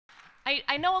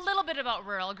I know a little bit about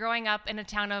rural, growing up in a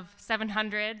town of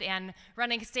 700 and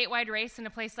running a statewide race in a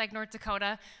place like North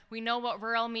Dakota. We know what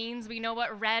rural means, we know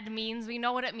what red means, we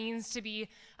know what it means to be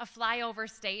a flyover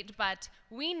state, but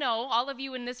we know, all of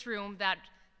you in this room, that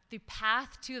the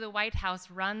path to the White House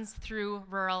runs through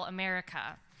rural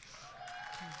America.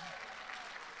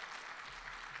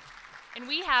 And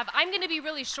I'm going to be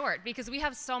really short because we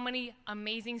have so many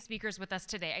amazing speakers with us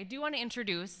today. I do want to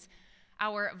introduce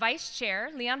our Vice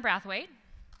Chair, Leon Brathwaite,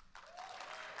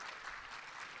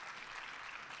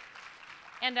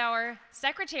 and our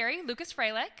Secretary, Lucas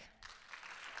Freilich.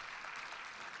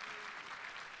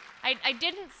 I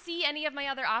didn't see any of my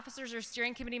other officers or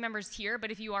steering committee members here,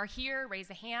 but if you are here, raise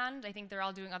a hand. I think they're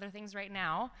all doing other things right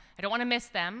now. I don't want to miss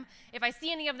them. If I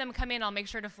see any of them come in, I'll make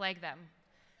sure to flag them,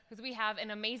 because we have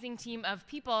an amazing team of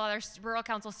people on our Rural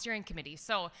Council Steering Committee.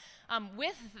 So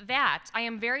with that, I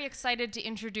am very excited to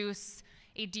introduce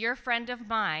a dear friend of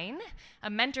mine, a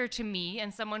mentor to me,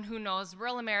 and someone who knows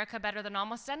rural America better than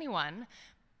almost anyone,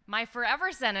 my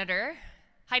forever Senator,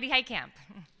 Heidi Heitkamp.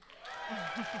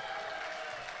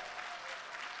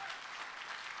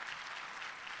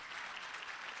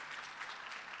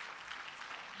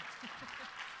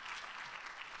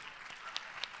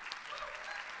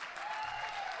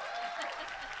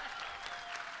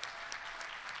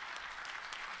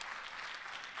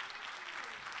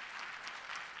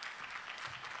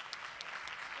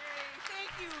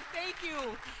 Thank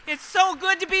you. It's so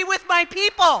good to be with my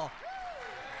people.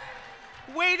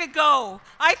 Way to go.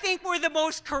 I think we're the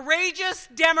most courageous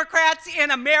Democrats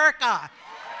in America.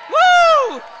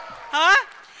 Woo! Huh?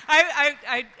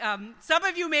 Some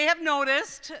of you may have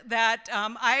noticed that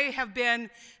I have been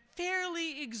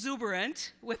fairly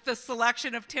exuberant with the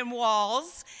selection of Tim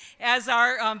Walz as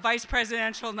our vice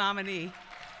presidential nominee.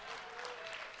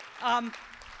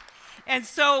 And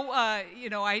so,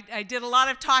 I did a lot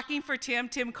of talking for Tim.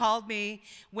 Tim called me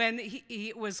when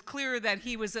it was clear that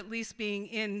he was at least being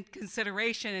in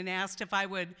consideration, and asked if I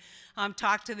would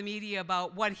talk to the media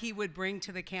about what he would bring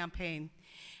to the campaign.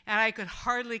 And I could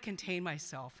hardly contain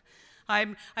myself.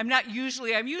 I'm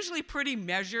usually pretty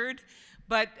measured,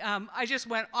 but I just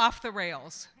went off the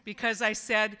rails because I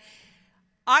said,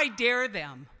 I dare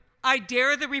them. I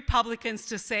dare the Republicans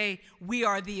to say we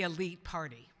are the elite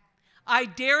party. I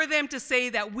dare them to say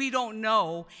that we don't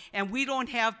know and we don't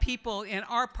have people in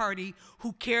our party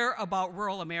who care about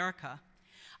rural America.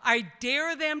 I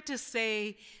dare them to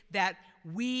say that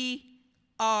we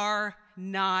are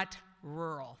not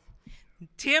rural.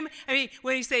 Tim,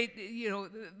 when you say,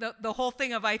 the whole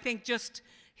thing of, I think just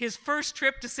his first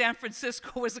trip to San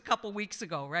Francisco was a couple weeks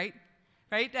ago, right?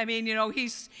 Right?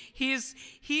 He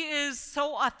is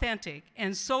so authentic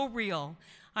and so real.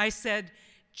 I said,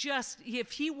 just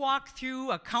if he walked through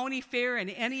a county fair in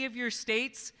any of your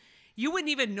states, you wouldn't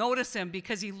even notice him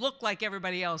because he looked like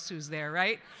everybody else who's there,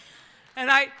 right?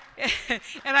 And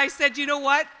I said, you know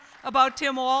what about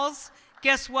Tim Walz?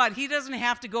 Guess what? He doesn't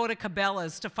have to go to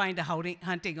Cabela's to find a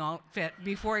hunting outfit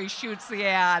before he shoots the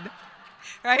ad,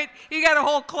 right? He got a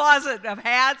whole closet of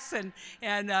hats and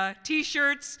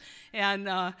T-shirts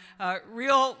and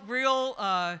real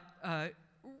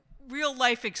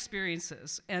life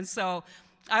experiences. And so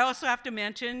I also have to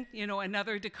mention,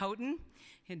 another Dakotan,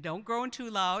 and don't groan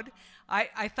too loud.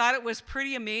 I thought it was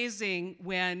pretty amazing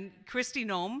when Kristi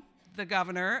Noem, the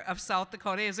governor of South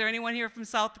Dakota, is there anyone here from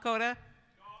South Dakota?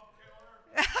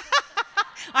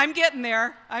 I'm getting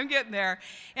there.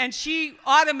 And she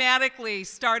automatically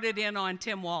started in on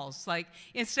Tim Walz. Like,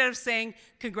 instead of saying,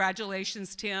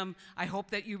 congratulations, Tim, I hope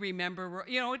that you remember,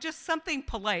 just something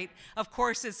polite. Of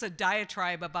course, it's a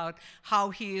diatribe about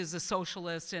how he is a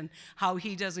socialist and how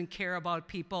he doesn't care about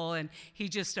people and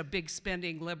he's just a big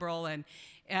spending liberal. And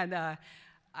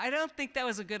I don't think that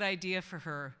was a good idea for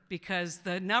her, because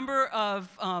the number of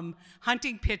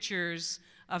hunting pictures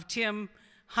of Tim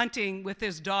hunting with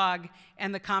his dog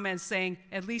and the comments saying,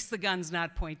 at least the gun's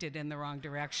not pointed in the wrong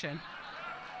direction.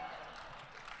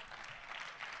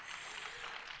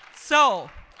 So,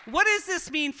 what does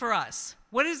this mean for us?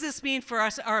 What does this mean for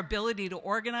us, our ability to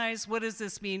organize? What does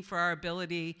this mean for our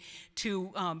ability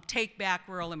to take back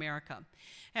rural America?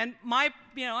 And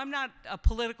I'm not a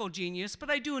political genius, but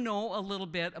I do know a little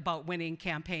bit about winning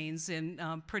campaigns in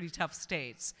pretty tough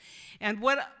states. And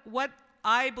what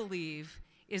I believe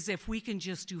is if we can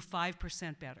just do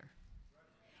 5% better.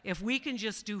 If we can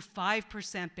just do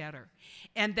 5% better,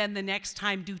 and then the next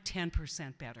time do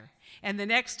 10% better, and the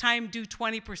next time do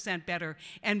 20% better,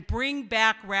 and bring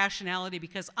back rationality,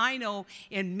 because I know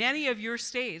in many of your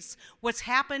states, what's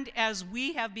happened as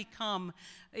we have become,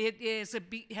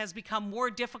 has become more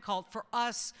difficult for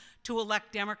us to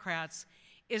elect Democrats,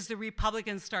 is the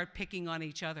Republicans start picking on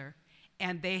each other,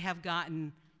 and they have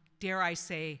gotten, dare I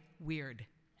say, weird.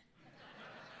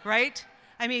 Right?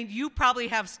 I mean, you probably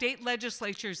have state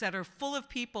legislatures that are full of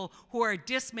people who are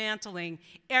dismantling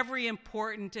every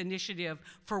important initiative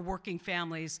for working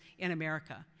families in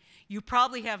America. You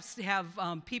probably have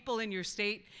people in your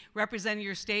state, representing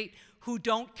your state, who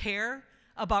don't care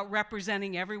about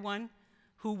representing everyone,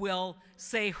 who will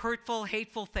say hurtful,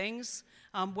 hateful things,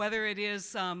 whether it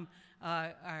is about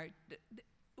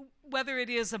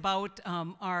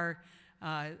our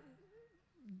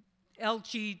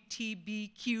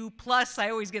LGBTQ plus,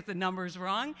 I always get the numbers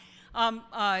wrong,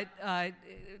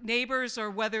 neighbors,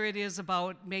 or whether it is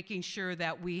about making sure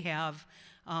that we have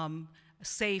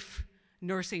safe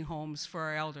nursing homes for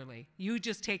our elderly. You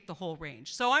just take the whole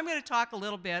range. So I'm going to talk a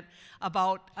little bit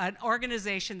about an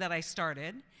organization that I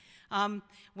started.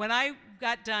 When I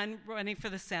got done running for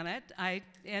the Senate, I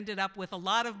ended up with a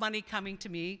lot of money coming to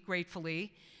me,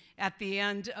 gratefully, at the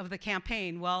end of the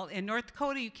campaign. Well, in North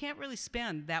Dakota, you can't really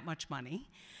spend that much money.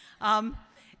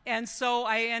 And so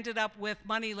I ended up with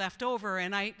money left over,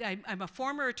 and I'm a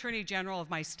former Attorney General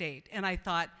of my state, and I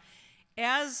thought,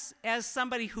 as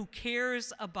somebody who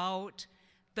cares about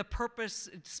the purpose,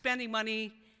 spending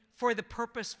money for the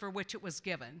purpose for which it was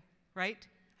given, right?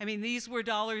 I mean, these were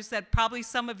dollars that probably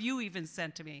some of you even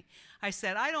sent to me. I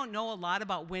said, I don't know a lot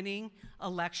about winning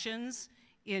elections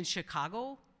in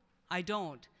Chicago. I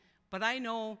don't. But I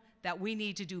know that we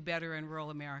need to do better in rural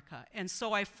America. And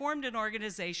so I formed an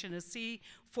organization, a C4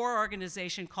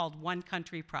 organization called One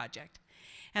Country Project.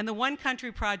 And the One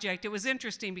Country Project, it was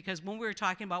interesting because when we were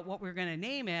talking about what we were going to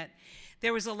name it,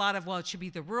 there was a lot of, well, it should be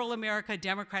the Rural America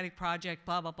Democratic Project,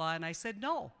 blah, blah, blah. And I said,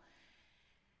 no.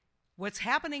 What's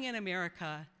happening in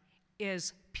America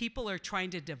is people are trying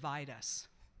to divide us.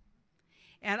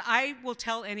 And I will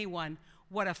tell anyone,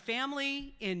 what a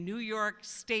family in New York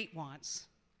State wants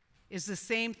is the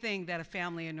same thing that a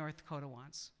family in North Dakota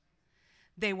wants.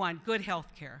 They want good health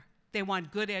care. They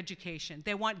want good education.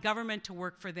 They want government to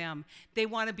work for them. They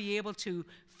want to be able to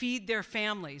feed their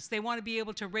families. They want to be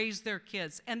able to raise their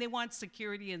kids. And they want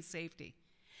security and safety.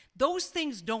 Those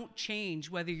things don't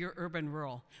change whether you're urban or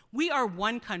rural. We are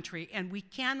one country, and we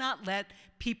cannot let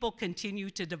people continue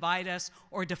to divide us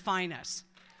or define us.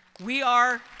 We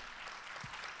are...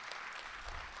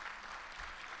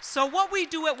 So what we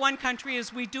do at One Country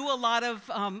is we do a lot of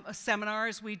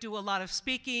seminars, we do a lot of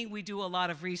speaking, we do a lot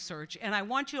of research. And I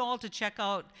want you all to check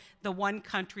out the One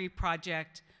Country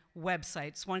Project website.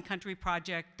 It's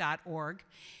onecountryproject.org.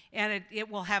 And it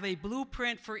will have a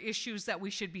blueprint for issues that we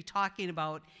should be talking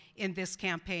about in this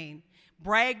campaign,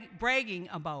 bragging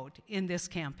about in this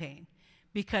campaign.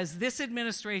 Because this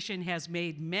administration has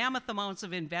made mammoth amounts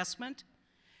of investment,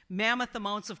 mammoth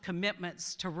amounts of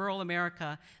commitments to rural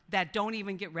America that don't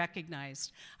even get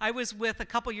recognized. I was with, a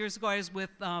couple years ago, I was with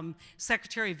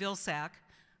Secretary Vilsack.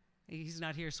 He's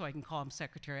not here, so I can call him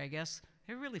Secretary, I guess.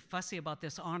 They're really fussy about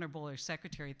this honorable or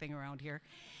secretary thing around here.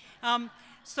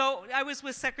 So I was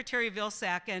with Secretary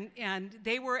Vilsack, and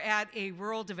they were at a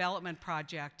rural development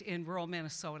project in rural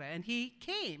Minnesota, and he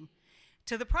came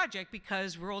to the project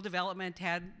because rural development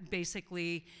had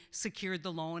basically secured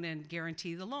the loan and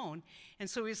guaranteed the loan. And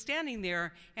so he was standing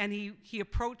there, and he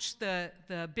approached the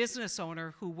business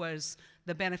owner who was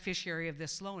the beneficiary of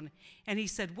this loan, and he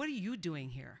said, "What are you doing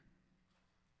here?"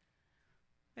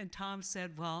 And Tom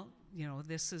said, "Well, you know,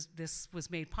 this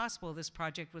was made possible, this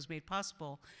project was made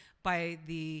possible by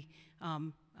the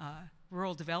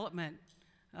rural development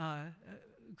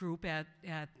group at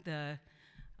the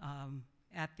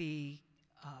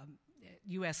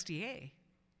USDA.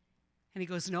 And he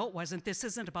goes, "No, it wasn't. This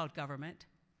isn't about government."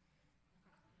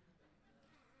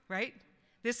 Right?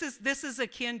 This is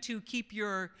akin to keep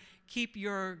your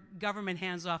government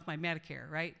hands off my Medicare,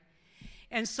 right?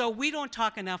 And so we don't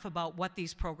talk enough about what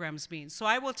these programs mean. So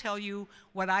I will tell you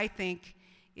what I think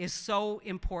is so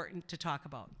important to talk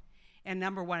about. And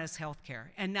number one is health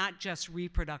care, and not just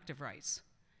reproductive rights,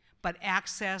 but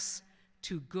access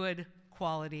to good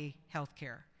quality health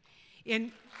care.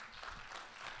 In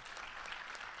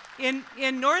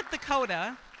North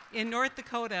Dakota,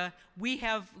 we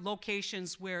have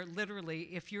locations where literally,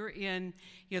 if you're in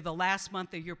the last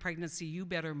month of your pregnancy, you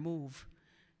better move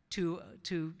to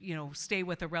stay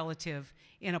with a relative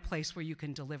in a place where you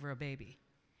can deliver a baby,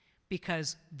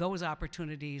 because those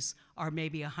opportunities are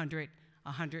maybe 100,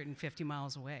 150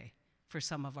 miles away for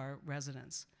some of our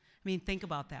residents. I mean, think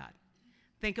about that.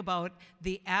 Think about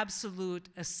the absolute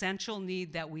essential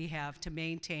need that we have to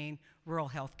maintain rural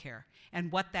health care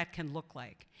and what that can look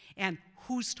like and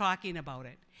who's talking about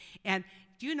it. And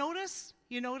do you notice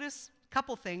a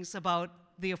couple things about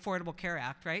the Affordable Care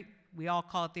Act, right? We all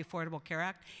call it the Affordable Care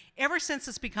Act. Ever since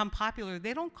it's become popular,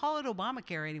 they don't call it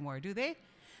Obamacare anymore, do they?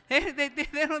 They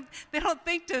don't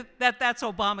think that that's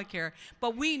Obamacare.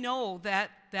 But we know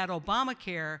that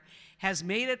Obamacare has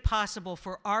made it possible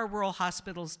for our rural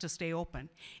hospitals to stay open.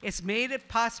 It's made it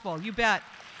possible, you bet.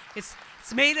 It's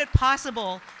made it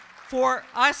possible for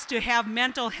us to have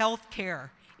mental health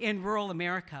care in rural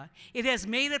America. It has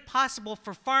made it possible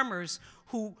for farmers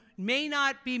who may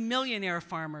not be millionaire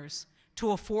farmers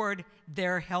to afford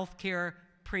their health care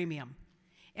premium.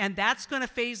 And that's going to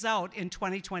phase out in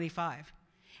 2025.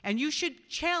 And you should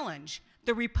challenge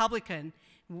the Republican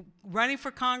running for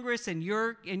Congress in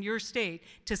your state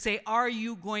to say, are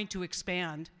you going to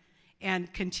expand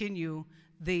and continue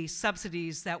the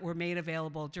subsidies that were made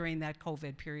available during that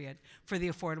COVID period for the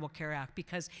Affordable Care Act,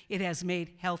 because it has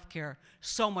made health care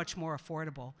so much more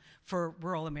affordable for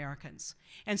rural Americans.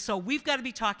 And so we've got to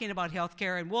be talking about health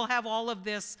care, and we'll have all of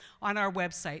this on our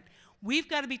website. We've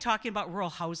got to be talking about rural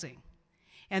housing.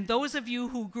 And those of you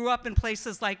who grew up in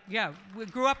places like,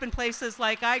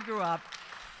 I grew up,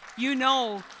 you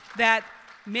know that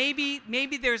maybe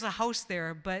there's a house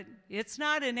there, but it's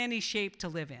not in any shape to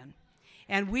live in.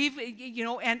 And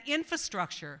and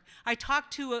infrastructure. I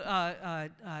talked to a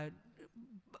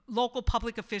local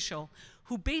public official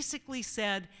who basically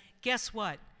said, guess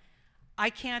what? I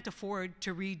can't afford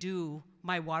to redo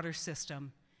my water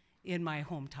system in my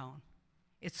hometown.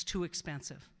 It's too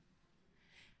expensive.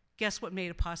 Guess what made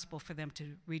it possible for them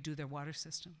to redo their water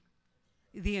system?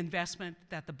 The investment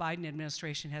that the Biden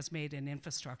administration has made in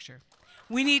infrastructure.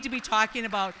 We need to be talking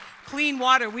about clean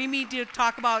water. We need to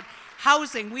talk about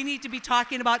housing. We need to be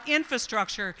talking about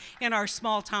infrastructure in our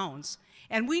small towns.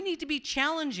 And we need to be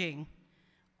challenging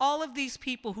all of these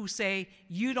people who say,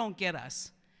 you don't get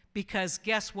us. Because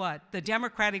guess what? The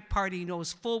Democratic Party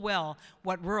knows full well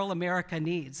what rural America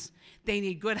needs. They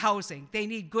need good housing. They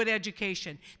need good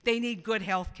education. They need good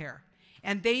health care.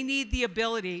 And they need the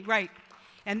ability,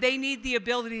 and they need the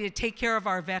ability to take care of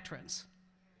our veterans.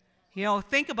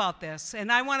 Think about this.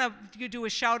 And I want to do a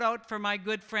shout out for my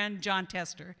good friend, John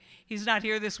Tester. He's not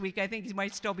here this week. I think he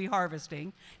might still be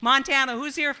harvesting. Montana,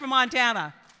 who's here from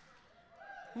Montana?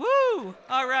 Woo,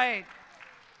 all right.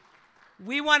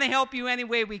 We want to help you any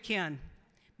way we can,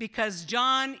 because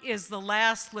John is the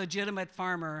last legitimate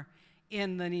farmer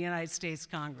in the United States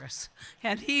Congress.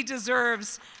 And he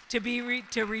deserves to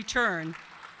return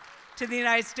to the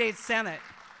United States Senate.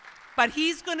 But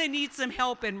he's going to need some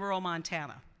help in rural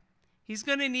Montana. He's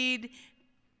going to need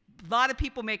a lot of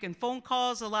people making phone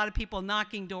calls, a lot of people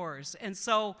knocking doors. And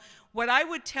so what I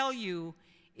would tell you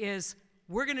is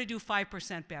we're going to do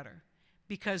 5% better,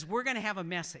 because we're going to have a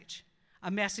message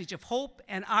of hope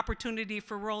and opportunity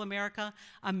for rural America,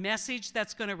 a message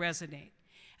that's going to resonate.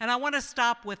 And I want to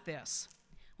stop with this.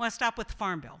 I want to stop with the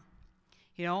Farm Bill.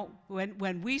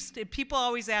 When people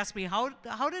always ask me, how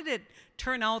did it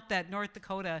turn out that North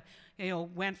Dakota,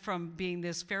 went from being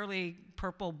this fairly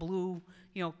purple-blue,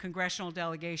 congressional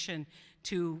delegation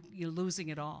to losing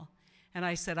it all? And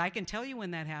I said, I can tell you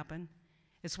when that happened.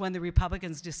 It's when the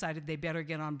Republicans decided they better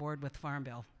get on board with the Farm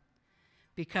Bill.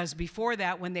 Because before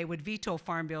that, when they would veto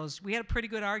farm bills, we had a pretty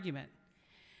good argument.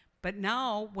 But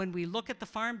now, when we look at the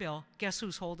Farm Bill, guess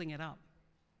who's holding it up?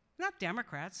 Not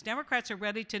Democrats. Democrats are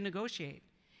ready to negotiate.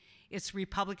 It's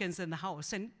Republicans in the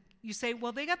House. And you say,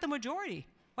 well, they got the majority.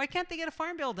 Why can't they get a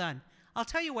farm bill done? I'll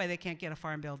tell you why they can't get a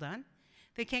farm bill done.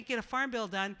 They can't get a farm bill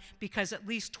done because at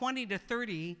least 20 to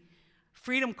 30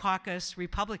 Freedom Caucus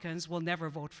Republicans will never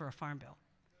vote for a farm bill.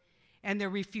 And they're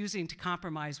refusing to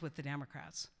compromise with the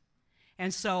Democrats.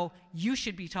 And so you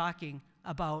should be talking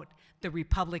about the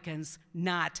Republicans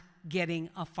not getting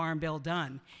a farm bill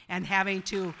done and having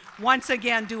to once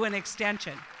again do an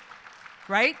extension,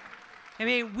 right? I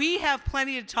mean, we have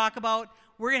plenty to talk about.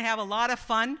 We're going to have a lot of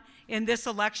fun in this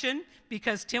election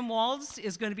because Tim Walz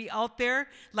is going to be out there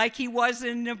like he was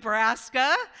in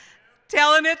Nebraska,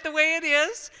 telling it the way it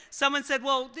is. Someone said,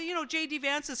 well, J.D.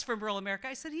 Vance is from rural America.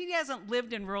 I said, he hasn't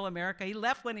lived in rural America. He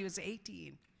left when he was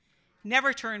 18.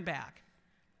 Never turned back.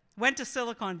 Went to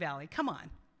Silicon Valley. Come on.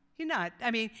 You're not. I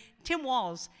mean, Tim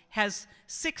Walz has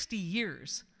 60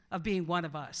 years of being one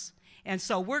of us. And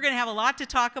so we're going to have a lot to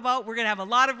talk about. We're going to have a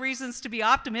lot of reasons to be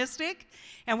optimistic,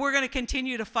 and we're going to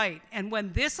continue to fight. And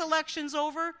when this election's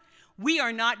over, we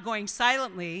are not going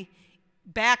silently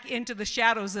back into the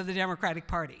shadows of the Democratic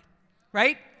Party,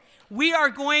 right? We are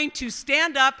going to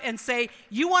stand up and say,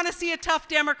 you want to see a tough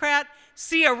Democrat?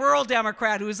 See a rural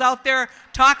Democrat who's out there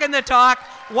talking the talk,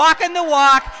 walking the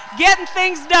walk, getting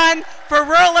things done for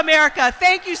rural America.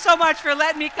 Thank you so much for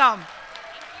letting me come.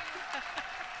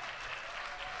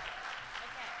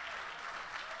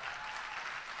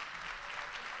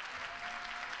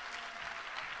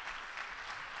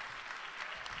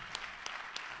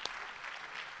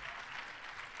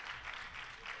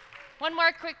 One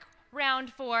more quick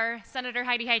round for Senator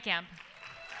Heidi Heitkamp.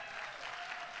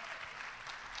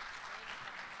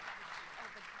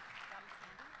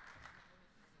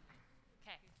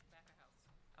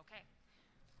 Okay.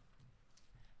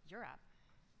 You're up.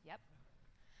 Yep.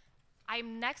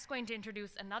 I'm next going to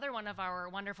introduce another one of our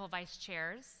wonderful vice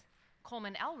chairs,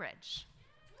 Coleman Elridge.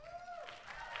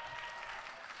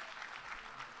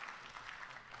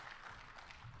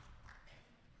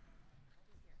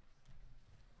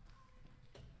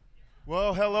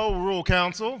 Well, hello, Rural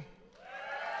Council.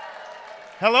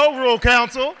 Hello, Rural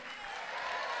Council.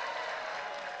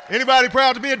 Anybody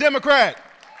proud to be a Democrat?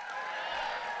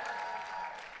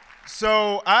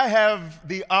 So I have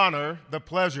the honor, the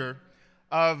pleasure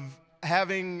of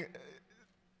having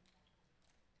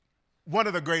one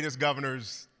of the greatest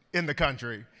governors in the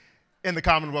country, in the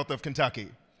Commonwealth of Kentucky.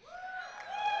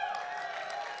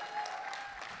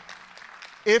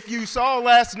 If you saw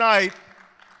last night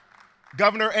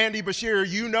Governor Andy Beshear,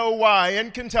 you know why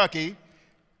in Kentucky,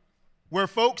 where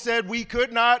folks said we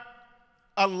could not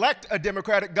elect a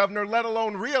Democratic governor, let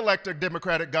alone re-elect a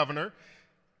Democratic governor,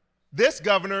 this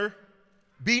governor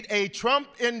beat a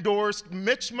Trump-endorsed,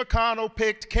 Mitch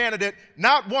McConnell-picked candidate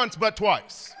not once but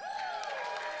twice.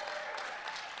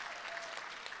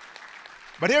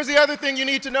 But here's the other thing you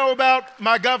need to know about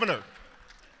my governor.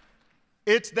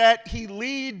 It's that he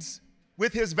leads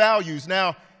with his values.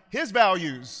 Now, his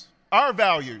values, our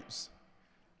values,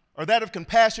 are that of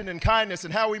compassion and kindness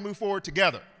and how we move forward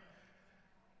together.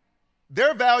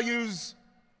 Their values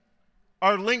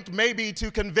are linked maybe to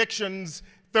convictions,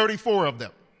 34 of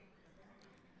them.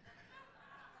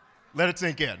 Let it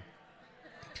sink in.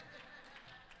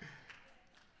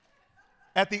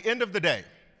 At the end of the day,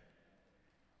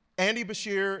 Andy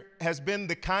Beshear has been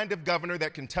the kind of governor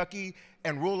that Kentucky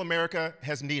and rural America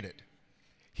has needed.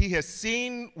 He has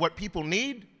seen what people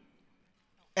need,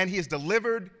 and he has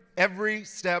delivered every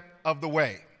step of the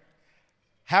way.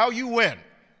 How you win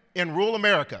in rural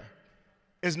America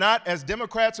is not as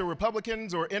Democrats or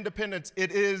Republicans or independents,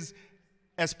 it is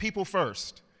as people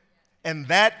first. And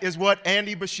that is what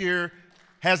Andy Beshear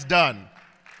has done.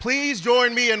 Please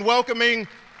join me in welcoming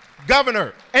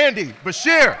Governor Andy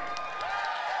Beshear.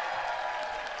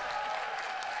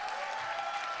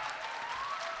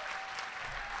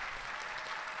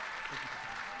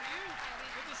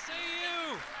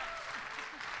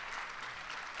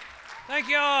 Thank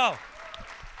you all.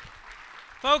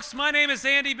 Folks, my name is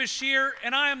Andy Beshear,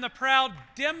 and I am the proud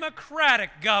Democratic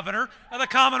governor of the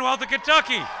Commonwealth of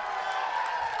Kentucky.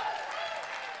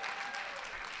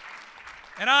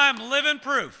 And I am living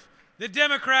proof that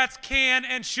Democrats can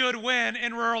and should win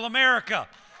in rural America.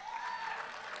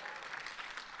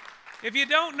 If you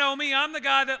don't know me, I'm the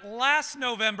guy that last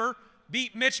November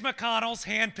beat Mitch McConnell's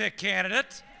hand-picked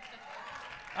candidate.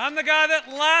 I'm the guy that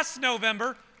last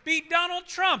November beat Donald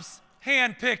Trump's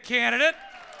hand-picked candidate.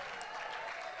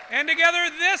 And together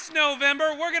this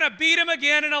November, we're going to beat him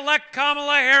again and elect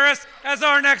Kamala Harris as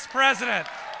our next president.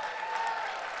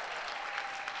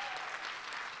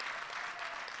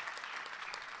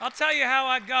 I'll tell you how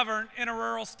I govern in a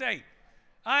rural state.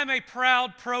 I'm a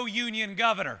proud pro-union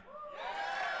governor.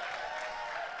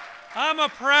 I'm a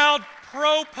proud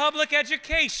pro-public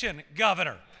education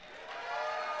governor.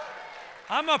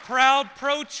 I'm a proud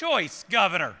pro-choice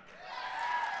governor.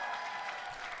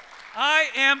 I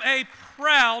am a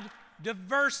proud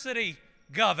diversity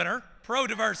governor,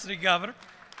 pro-diversity governor,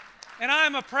 and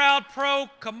I'm a proud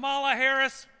pro-Kamala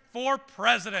Harris for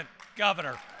president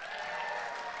governor.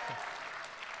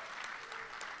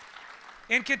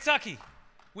 In Kentucky,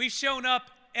 we've shown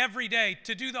up every day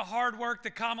to do the hard work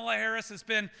that Kamala Harris has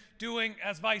been doing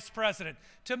as vice president,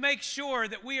 to make sure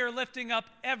that we are lifting up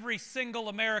every single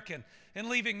American and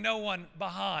leaving no one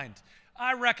behind.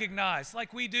 I recognize,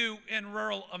 like we do in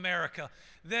rural America,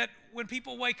 that when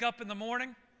people wake up in the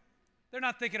morning, they're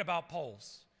not thinking about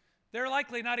polls. They're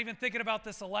likely not even thinking about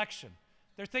this election.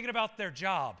 They're thinking about their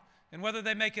job and whether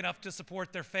they make enough to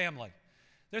support their family.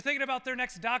 They're thinking about their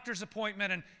next doctor's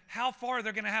appointment and how far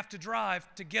they're going to have to drive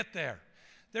to get there.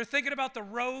 They're thinking about the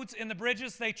roads and the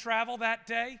bridges they travel that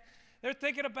day. They're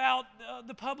thinking about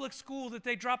the public school that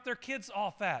they drop their kids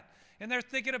off at. And they're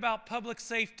thinking about public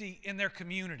safety in their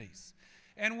communities.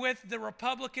 And with the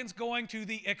Republicans going to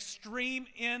the extreme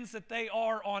ends that they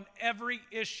are on every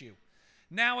issue,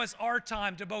 now is our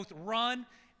time to both run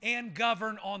and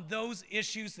govern on those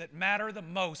issues that matter the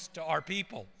most to our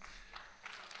people.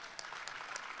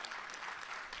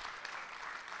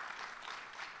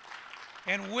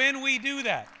 And when we do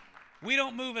that, we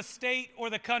don't move a state or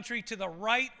the country to the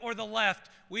right or the left.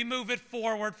 We move it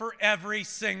forward for every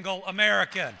single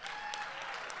American.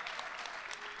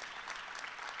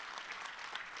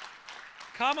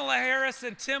 Kamala Harris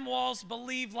and Tim Walz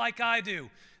believe, like I do,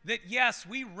 that yes,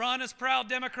 we run as proud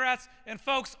Democrats, and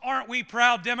folks, aren't we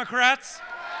proud Democrats?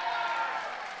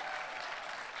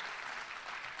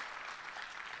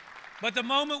 But the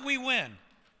moment we win,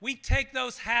 we take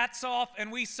those hats off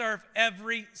and we serve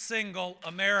every single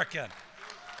American.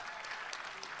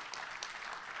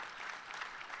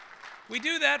 We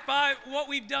do that by what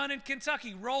we've done in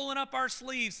Kentucky, rolling up our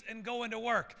sleeves and going to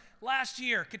work. Last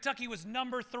year, Kentucky was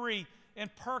 #3 in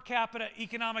per capita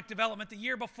economic development. The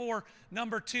year before,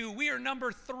 #2. We are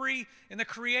 #3 in the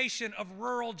creation of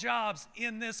rural jobs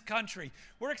in this country.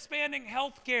 We're expanding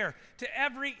health care to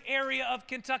every area of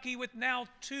Kentucky with now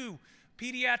 2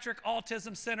 pediatric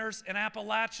autism centers in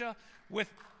Appalachia with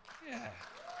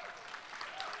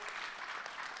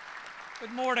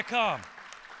more to come.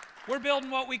 We're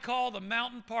building what we call the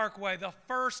Mountain Parkway, the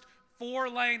first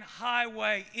 4-lane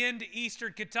highway into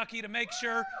eastern Kentucky to make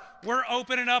sure we're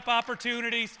opening up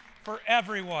opportunities for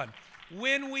everyone.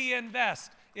 When we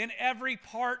invest in every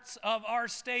part of our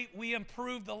state, we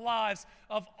improve the lives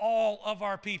of all of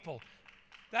our people.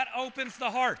 That opens the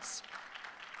hearts,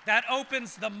 that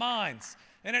opens the minds,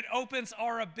 and it opens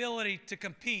our ability to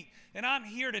compete. And I'm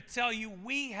here to tell you,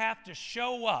 we have to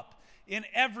show up in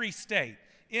every state,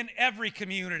 in every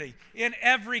community, in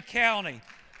every county,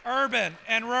 urban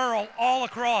and rural, all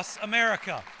across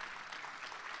America.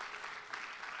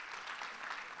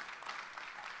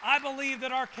 I believe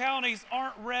that our counties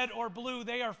aren't red or blue.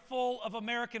 They are full of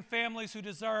American families who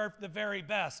deserve the very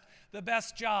best. The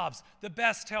best jobs, the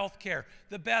best health care,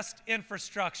 the best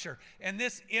infrastructure. And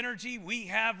this energy we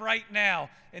have right now,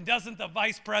 and doesn't the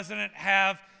Vice President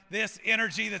have this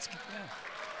energy that's...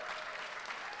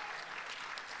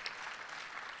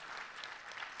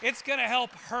 It's going to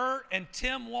help her and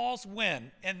Tim Walz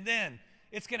win, and then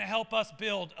it's going to help us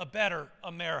build a better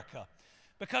America.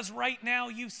 Because right now,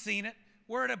 you've seen it,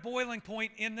 we're at a boiling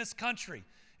point in this country,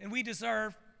 and we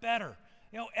deserve better.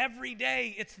 You know, every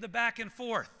day it's the back and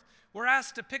forth. We're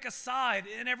asked to pick a side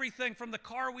in everything from the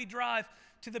car we drive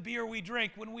to the beer we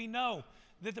drink, when we know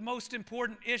that the most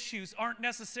important issues aren't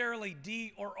necessarily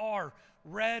D or R,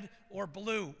 red or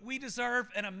blue. We deserve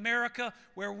an America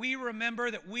where we remember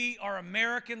that we are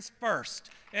Americans first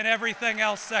and everything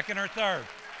else second or third.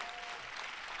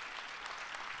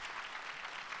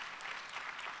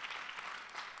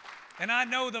 And I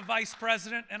know the Vice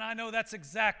President, and I know that's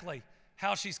exactly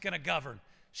how she's going to govern.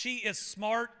 She is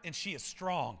smart and she is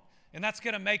strong, and that's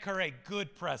going to make her a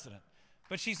good president.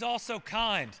 But she's also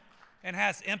kind and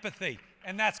has empathy,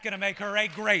 and that's going to make her a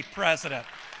great president.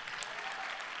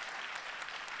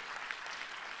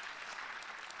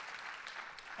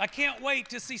 I can't wait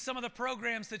to see some of the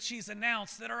programs that she's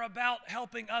announced that are about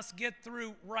helping us get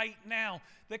through right now,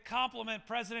 that complement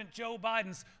President Joe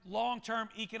Biden's long-term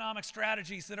economic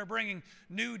strategies that are bringing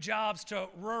new jobs to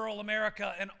rural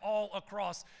America and all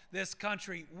across this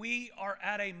country. We are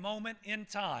at a moment in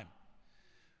time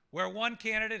where one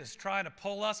candidate is trying to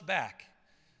pull us back,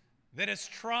 that is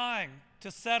trying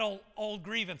to settle old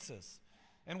grievances,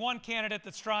 and one candidate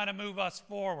that's trying to move us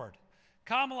forward.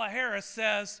 Kamala Harris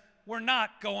says, we're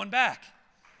not going back.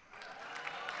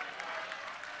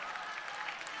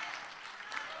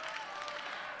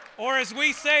 Or as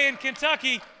we say in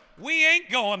Kentucky, we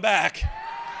ain't going back.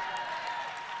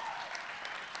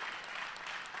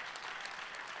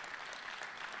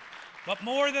 But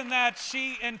more than that,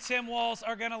 she and Tim Walz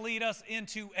are going to lead us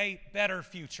into a better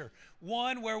future.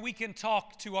 One where we can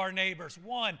talk to our neighbors.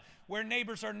 One where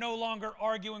neighbors are no longer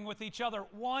arguing with each other.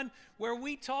 One where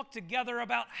we talk together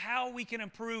about how we can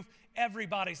improve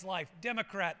everybody's life,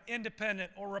 Democrat,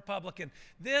 Independent, or Republican.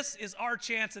 This is our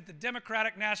chance at the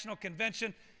Democratic National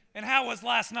Convention. And how was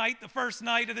last night, the first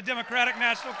night of the Democratic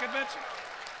National Convention?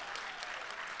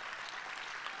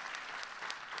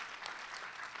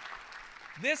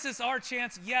 This is our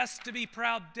chance, yes, to be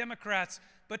proud Democrats,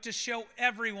 but to show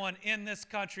everyone in this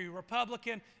country,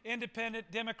 Republican, Independent,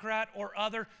 Democrat, or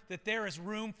other, that there is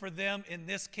room for them in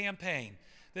this campaign,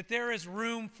 that there is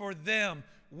room for them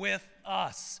with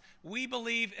us. We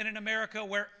believe in an America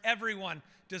where everyone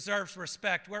deserves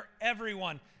respect, where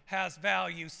everyone has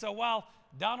value. So while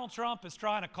Donald Trump is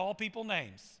trying to call people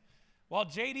names, while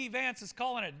J.D. Vance is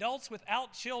calling adults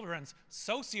without children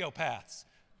sociopaths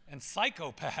and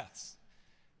psychopaths,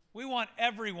 we want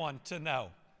everyone to know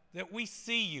that we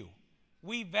see you,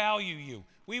 we value you,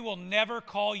 we will never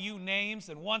call you names,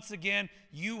 and once again,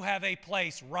 you have a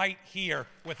place right here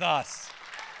with us.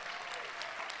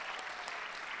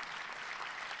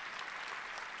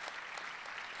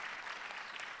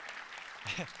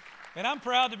 And I'm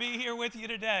proud to be here with you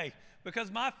today because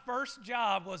my first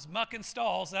job was mucking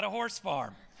stalls at a horse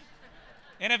farm.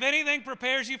 And if anything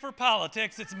prepares you for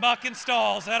politics, it's muck and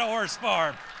stalls at a horse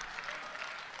farm.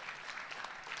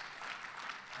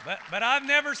 But I've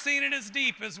never seen it as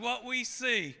deep as what we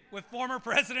see with former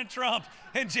President Trump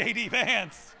and J.D.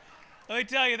 Vance. Let me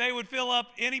tell you, they would fill up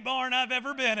any barn I've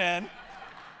ever been in.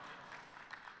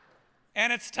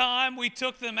 And it's time we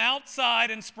took them outside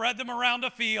and spread them around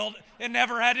a field and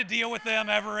never had to deal with them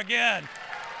ever again.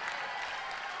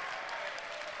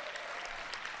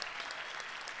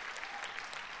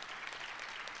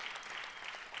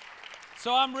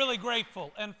 So I'm really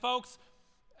grateful. And folks,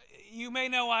 you may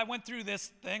know I went through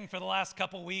this thing for the last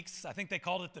couple weeks. I think they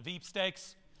called it the Veep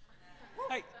Stakes.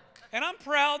 Hey, and I'm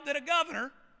proud that a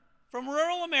governor from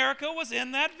rural America was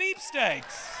in that Veep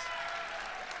Stakes.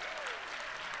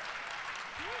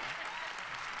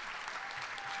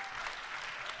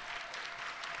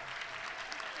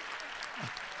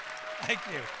 Thank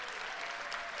you.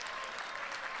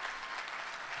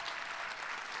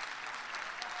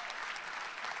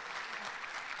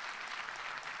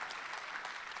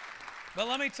 But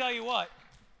let me tell you what,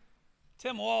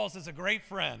 Tim Walz is a great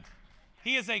friend.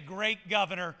 He is a great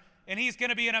governor, and he's going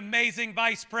to be an amazing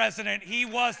vice president. He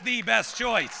was the best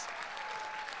choice.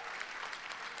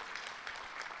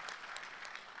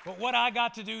 But what I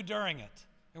got to do during it,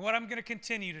 and what I'm going to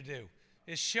continue to do,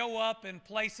 is show up in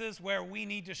places where we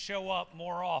need to show up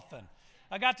more often.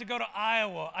 I got to go to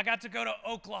Iowa. I got to go to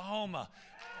Oklahoma.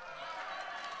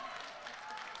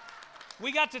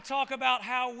 We got to talk about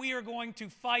how we are going to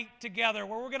fight together,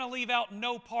 where we're going to leave out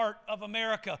no part of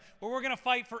America, where we're going to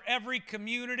fight for every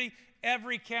community,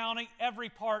 every county, every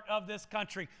part of this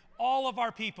country. All of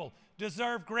our people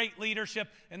deserve great leadership,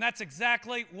 and that's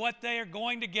exactly what they are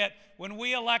going to get when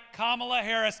we elect Kamala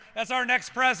Harris as our next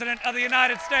president of the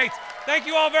United States. Thank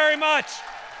you all very much.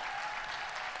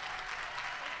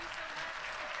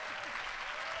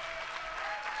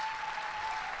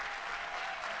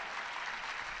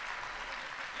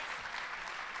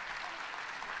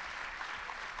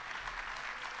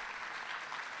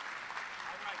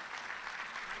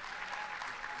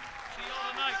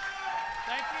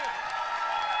 Thank you.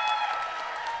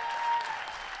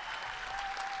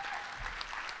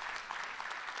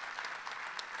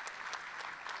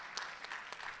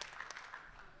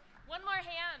 One more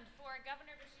hand for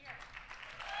Governor Beshear.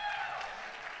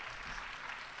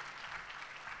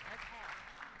 Okay.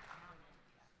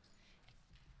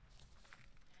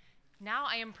 Now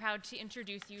I am proud to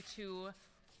introduce you to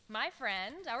my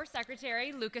friend, our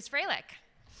secretary, Lucas Freilich.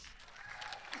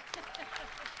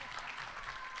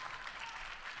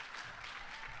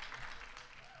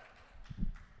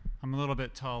 I'm a little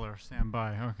bit taller. Stand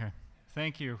by. Okay.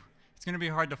 Thank you. It's going to be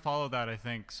hard to follow that, I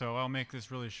think, so I'll make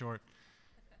this really short.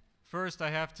 First,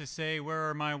 I have to say, where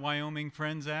are my Wyoming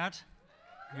friends at?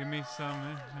 Give me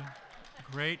some.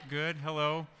 Great, good.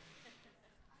 Hello.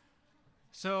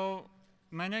 So,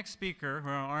 my next speaker,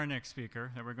 or our next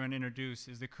speaker that we're going to introduce,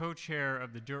 is the co-chair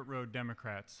of the Dirt Road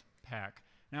Democrats PAC.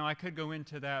 Now, I could go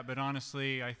into that, but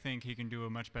honestly, I think he can do a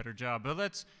much better job.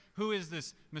 But who is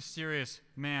this mysterious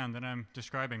man that I'm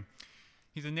describing?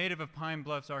 He's a native of Pine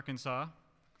Bluffs, Arkansas.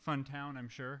 Fun town, I'm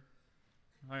sure.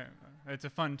 It's a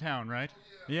fun town, right?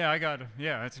 Yeah,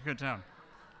 yeah, it's a good town.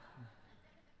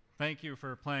 Thank you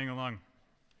for playing along.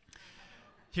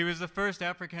 He was the first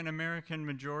African-American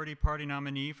majority party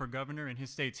nominee for governor in his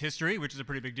state's history, which is a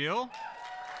pretty big deal.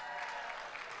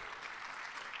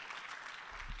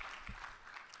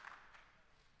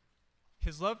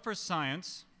 His love for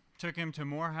science took him to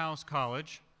Morehouse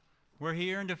College, where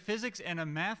he earned a physics and a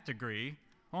math degree.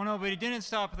 Oh no, but he didn't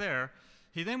stop there.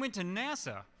 He then went to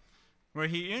NASA, where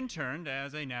he interned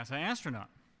as a NASA astronaut,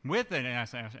 with a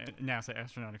NASA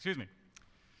astronaut, excuse me.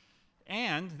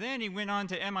 And then he went on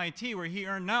to MIT, where he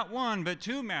earned not one, but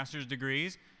 2 master's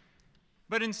degrees.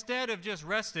 But instead of just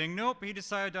resting, nope, he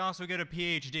decided to also get a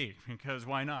PhD, because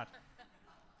why not?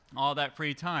 All that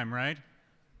free time, right?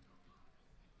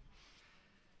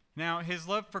 Now, his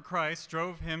love for Christ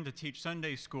drove him to teach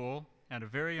Sunday school at a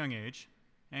very young age,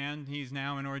 and he's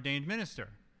now an ordained minister.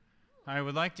 I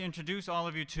would like to introduce all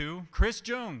of you to Chris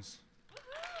Jones.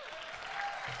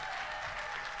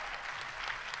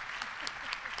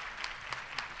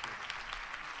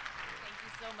 Thank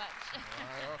you so much.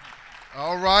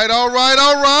 All right, all right,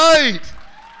 all right.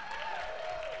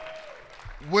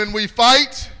 When we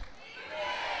fight,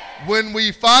 when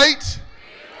we fight,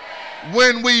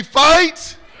 when we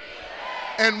fight,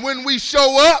 and when we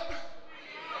show up,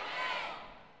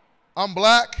 I'm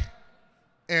black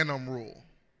and I'm rural.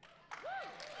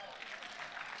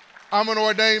 I'm an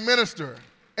ordained minister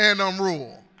and I'm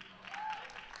rural.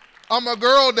 I'm a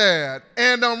girl dad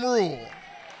and I'm rural.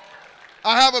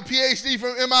 I have a PhD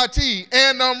from MIT,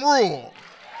 and I'm rural.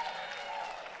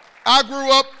 I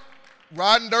grew up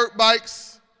riding dirt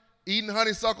bikes, eating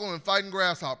honeysuckle, and fighting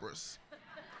grasshoppers.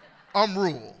 I'm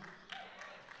rural.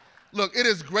 Look, it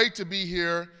is great to be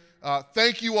here.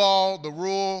 Thank you all. The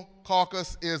Rural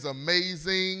Caucus is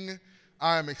amazing.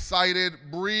 I am excited.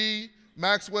 Bree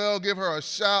Maxwell, give her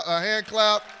a hand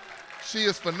clap. She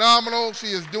is phenomenal. She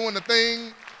is doing the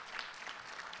thing.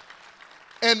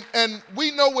 And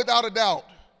we know without a doubt,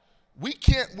 we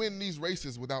can't win these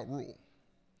races without rural.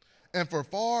 And for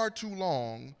far too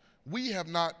long, we have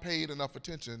not paid enough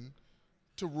attention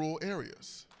to rural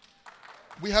areas.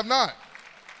 We have not.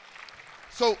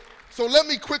 So let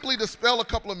me quickly dispel a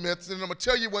couple of myths, and I'm going to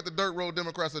tell you what the Dirt Road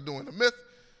Democrats are doing. The myth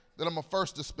that I'm going to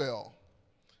first dispel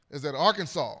is that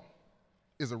Arkansas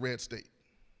is a red state.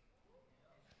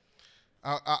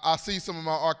 I see some of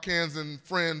my Arkansan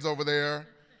friends over there,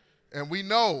 and we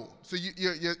know. So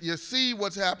you see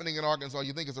what's happening in Arkansas,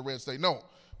 you think it's a red state. No,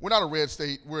 we're not a red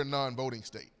state, we're a non-voting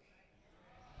state.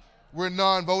 We're a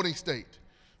non-voting state.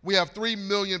 We have 3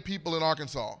 million people in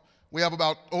Arkansas. We have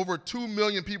about over 2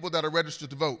 million people that are registered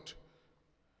to vote.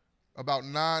 About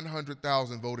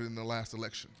 900,000 voted in the last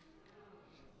election.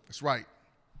 That's right.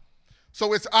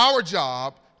 So it's our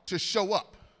job to show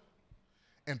up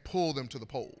and pull them to the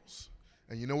polls.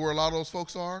 And you know where a lot of those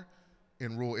folks are?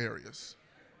 In rural areas.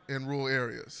 In rural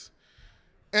areas.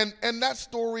 And that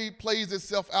story plays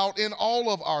itself out in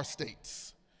all of our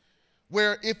states,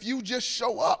 where if you just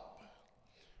show up,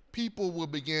 people will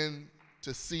begin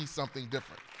to see something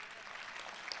different.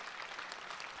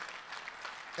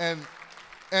 And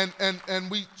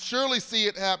we surely see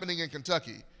it happening in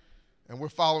Kentucky, and we're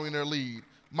following their lead.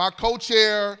 My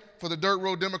co-chair for the Dirt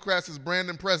Road Democrats is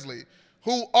Brandon Presley,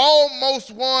 who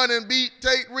almost won and beat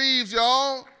Tate Reeves,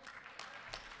 y'all.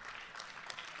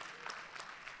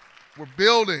 We're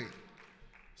building.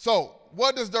 So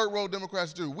what does Dirt Road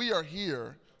Democrats do? We are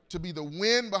here to be the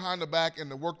wind behind the back in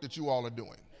the work that you all are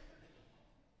doing.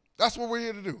 That's what we're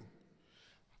here to do.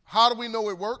 How do we know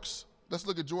it works? Let's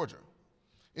look at Georgia.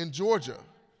 In Georgia,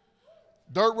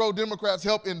 Dirt Road Democrats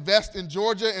helped invest in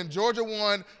Georgia, and Georgia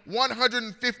won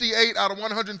 158 out of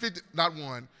 150, not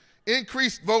one,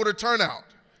 increased voter turnout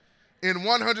in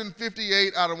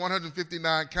 158 out of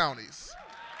 159 counties.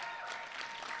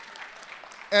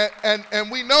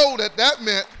 And we know that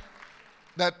meant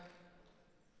that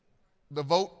the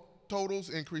vote totals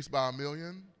increased by 1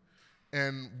 million,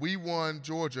 and we won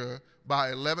Georgia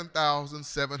by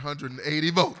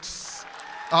 11,780 votes.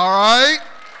 All right?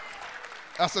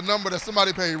 That's a number that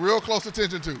somebody paid real close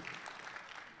attention to.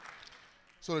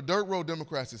 So the Dirt Road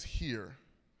Democrats is here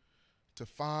to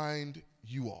find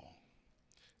you all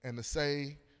and to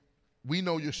say, we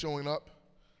know you're showing up,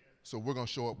 so we're going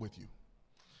to show up with you.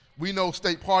 We know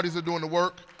state parties are doing the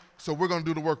work, so we're going to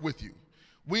do the work with you.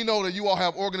 We know that you all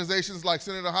have organizations like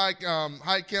Senator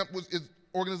Heitkamp's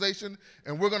organization,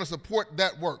 and we're going to support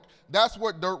that work. That's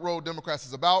what Dirt Road Democrats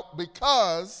is about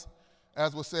because,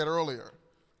 as was said earlier,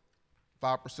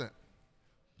 5%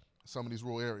 some of these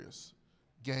rural areas,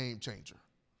 game changer.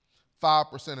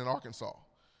 5% in Arkansas,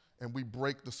 and we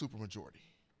break the supermajority.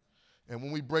 And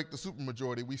when we break the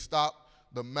supermajority, we stop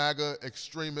the MAGA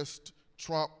extremist,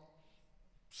 Trump,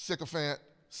 sycophant,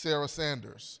 Sarah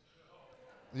Sanders.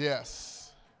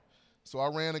 Yes. So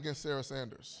I ran against Sarah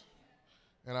Sanders,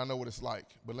 and I know what it's like.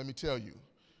 But let me tell you,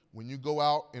 when you go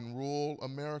out in rural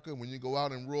America, when you go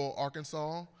out in rural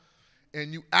Arkansas,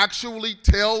 and you actually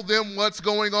tell them what's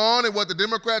going on and what the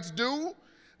Democrats do,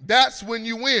 that's when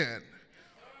you win.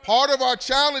 Part of our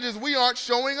challenge is we aren't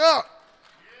showing up.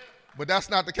 But that's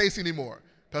not the case anymore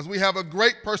because we have a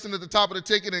great person at the top of the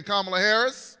ticket in Kamala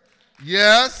Harris.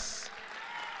 Yes.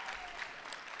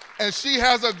 And she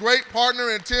has a great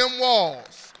partner in Tim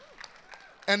Walz.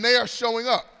 And they are showing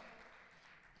up.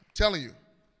 I'm telling you,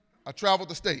 I traveled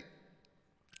the state.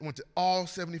 I went to all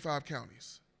 75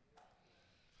 counties.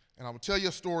 And I will tell you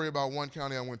a story about one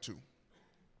county I went to.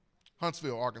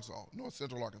 Huntsville, Arkansas, North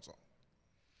Central Arkansas.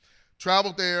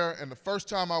 Traveled there, and the first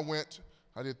time I went,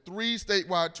 I did 3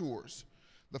 statewide tours.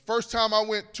 The first time I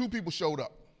went, 2 people showed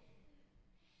up.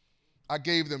 I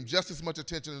gave them just as much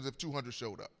attention as if 200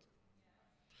 showed up.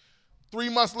 3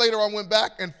 months later, I went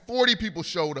back, and 40 people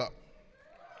showed up.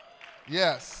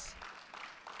 Yes.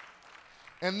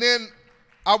 And then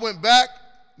I went back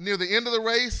near the end of the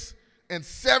race, and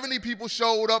 70 people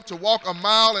showed up to walk a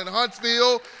mile in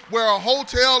Huntsville, where a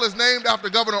hotel is named after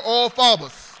Governor Oral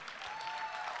Forbes.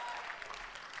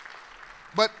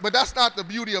 But that's not the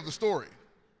beauty of the story.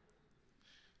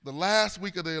 The last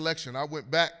week of the election, I went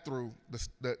back through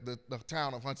the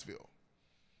town of Huntsville.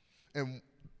 And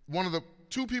one of the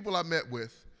 2 people I met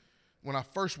with when I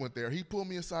first went there, he pulled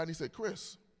me aside and he said,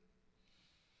 Chris,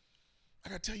 I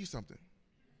got to tell you something.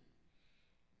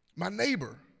 My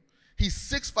neighbor, he's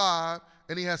 6'5",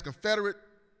 and he has Confederate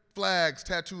flags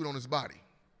tattooed on his body.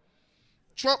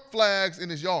 Trump flags in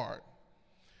his yard.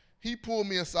 He pulled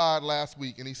me aside last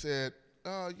week and he said,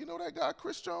 you know that guy,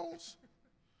 Chris Jones?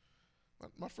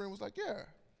 My friend was like, yeah.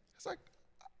 It's like,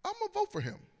 I'm going to vote for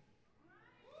him.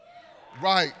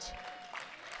 Right.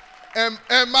 And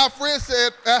my friend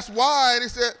said, that's why. And he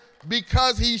said,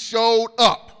 because he showed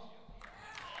up.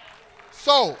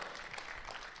 So,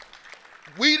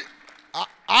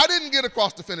 I didn't get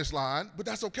across the finish line, but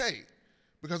that's okay.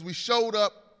 Because we showed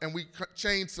up and we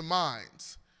changed some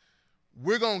minds.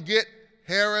 We're going to get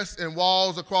Harris and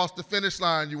Walz across the finish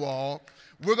line, you all.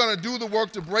 We're going to do the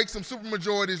work to break some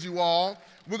supermajorities, you all.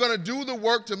 We're going to do the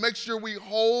work to make sure we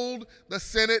hold the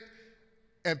Senate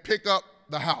and pick up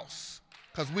the House,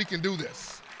 because we can do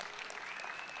this.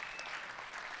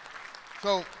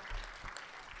 So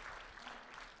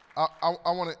I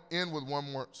want to end with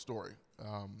one more story.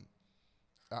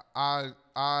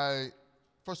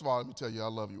 First of all, let me tell you, I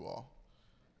love you all.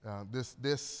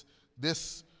 This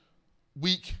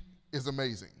week is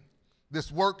amazing.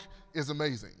 This work is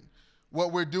amazing.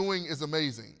 What we're doing is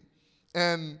amazing.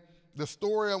 And the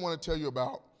story I want to tell you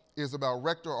about is about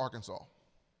Rector, Arkansas.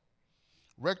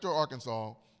 Rector,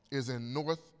 Arkansas is in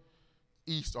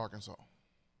northeast Arkansas.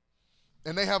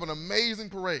 And they have an amazing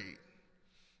parade.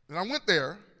 And I went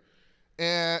there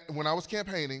and when I was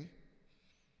campaigning,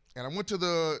 and I went to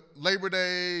the Labor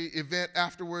Day event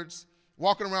afterwards,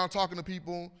 walking around talking to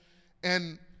people,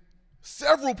 and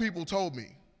several people told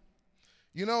me,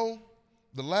 you know,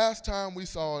 the last time we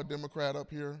saw a Democrat up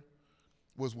here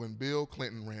was when Bill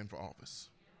Clinton ran for office.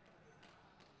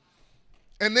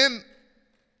 And then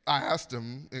I asked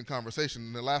them in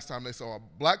conversation, the last time they saw a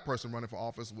black person running for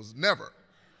office was never.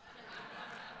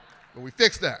 But we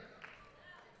fixed that.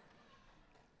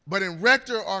 But in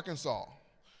Rector, Arkansas,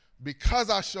 because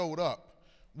I showed up,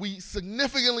 we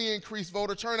significantly increased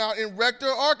voter turnout in Rector,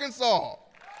 Arkansas.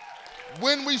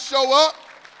 When we show up,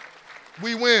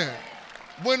 we win.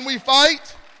 When we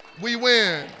fight, we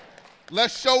win.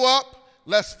 Let's show up,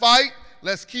 let's fight,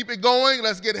 let's keep it going,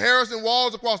 let's get Harris and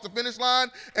Walz across the finish line,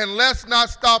 and let's not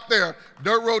stop there.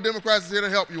 Dirt Road Democrats is here to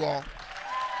help you all.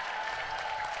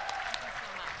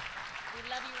 We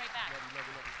love you right back. Love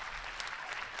you.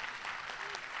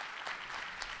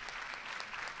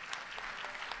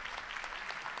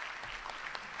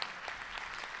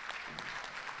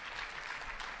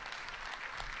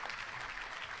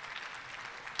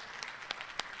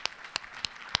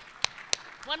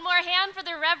 One more hand for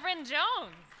the Reverend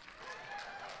Jones.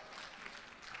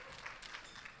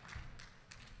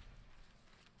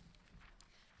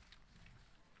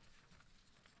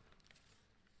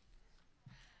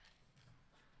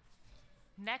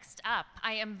 Next up,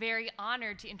 I am very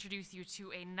honored to introduce you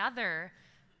to another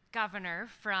governor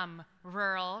from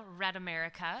rural Red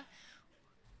America,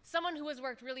 someone who has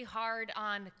worked really hard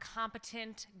on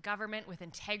competent government with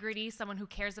integrity, someone who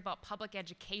cares about public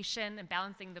education and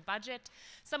balancing the budget,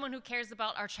 someone who cares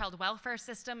about our child welfare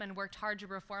system and worked hard to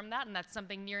reform that, and that's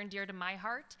something near and dear to my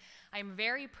heart. I am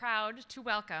very proud to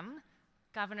welcome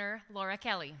Governor Laura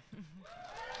Kelly. Thank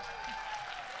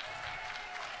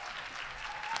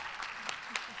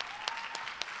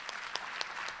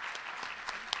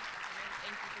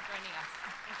you for joining us.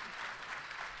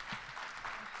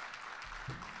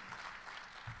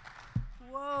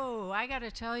 Whoa, I got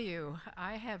to tell you,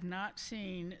 I have not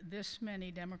seen this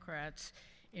many Democrats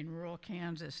in rural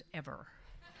Kansas ever.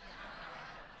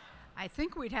 I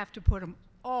think we'd have to put them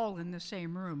all in the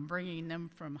same room, bringing them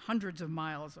from hundreds of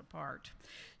miles apart.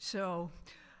 So,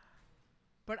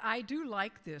 but I do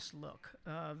like this look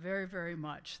very, very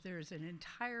much. There's an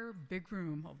entire big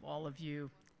room of all of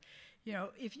you. You know,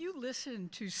 if you listen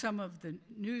to some of the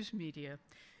news media,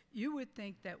 you would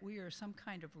think that we are some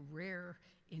kind of rare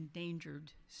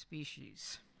endangered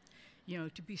species, you know,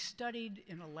 to be studied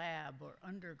in a lab or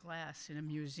under glass in a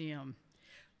museum,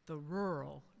 the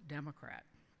rural Democrat.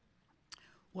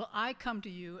 Well, I come to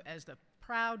you as the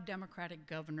proud Democratic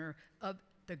governor of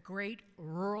the great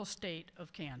rural state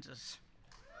of Kansas.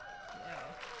 Yeah.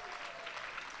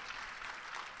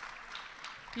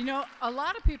 You know, a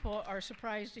lot of people are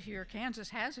surprised to hear Kansas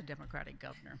has a Democratic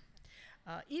governor,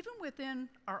 even within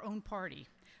our own party.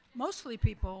 Mostly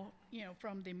people, you know,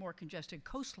 from the more congested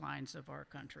coastlines of our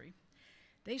country,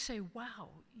 they say, wow,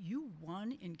 you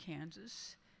won in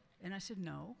Kansas? And I said,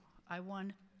 no, I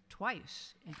won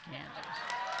twice in Kansas.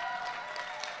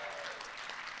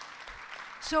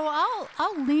 So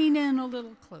I'll lean in a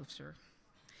little closer.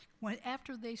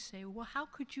 after they say, well, how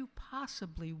could you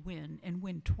possibly win and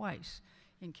win twice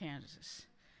in Kansas?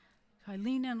 So I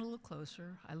lean in a little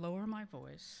closer, I lower my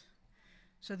voice,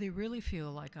 so they really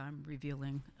feel like I'm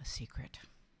revealing a secret.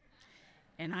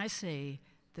 And I say,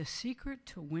 the secret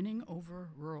to winning over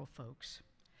rural folks,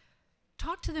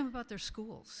 talk to them about their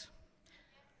schools.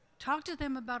 Talk to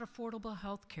them about affordable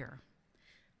health care.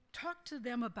 Talk to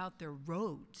them about their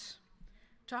roads.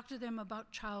 Talk to them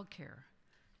about childcare.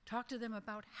 Talk to them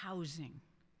about housing.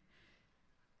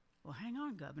 Well, hang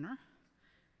on, Governor.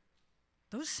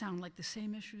 Those sound like the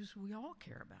same issues we all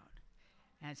care about.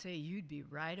 And I'd say you'd be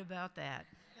right about that.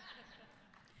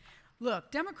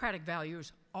 Look, democratic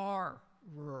values are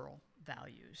rural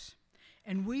values,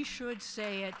 and we should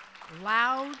say it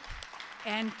loud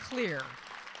and clear.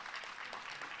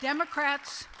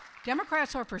 Democrats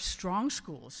are for strong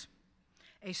schools,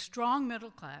 a strong middle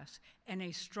class, and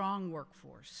a strong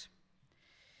workforce.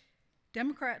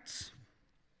 Democrats,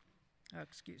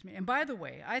 and by the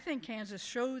way, I think Kansas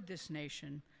showed this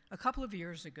nation a couple of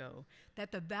years ago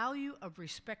that the value of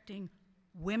respecting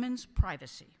women's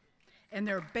privacy and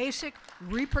their basic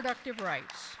reproductive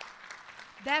rights,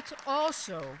 that's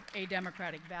also a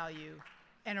democratic value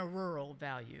and a rural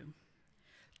value.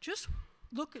 Just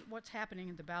look at what's happening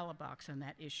in the ballot box on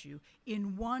that issue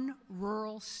in one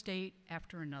rural state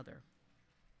after another.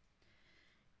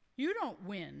 You don't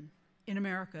win in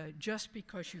America just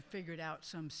because you figured out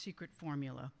some secret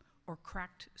formula or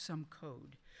cracked some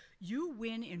code. You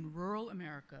win in rural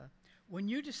America when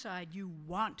you decide you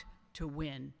want to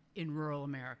win in rural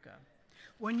America,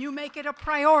 when you make it a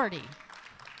priority,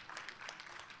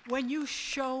 when you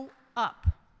show up,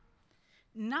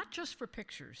 not just for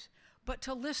pictures, but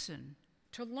to listen,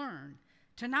 to learn,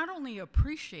 to not only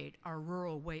appreciate our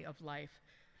rural way of life,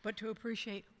 but to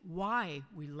appreciate why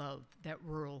we love that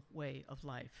rural way of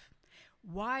life,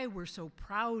 why we're so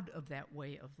proud of that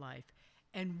way of life,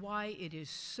 and why it is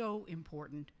so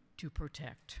important to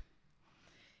protect.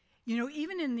 You know,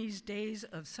 even in these days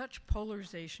of such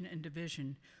polarization and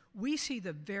division, we see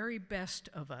the very best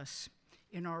of us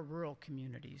in our rural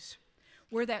communities,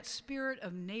 where that spirit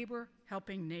of neighbor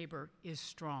helping neighbor is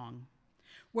strong,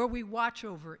 where we watch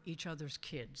over each other's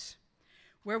kids,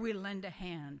 where we lend a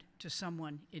hand to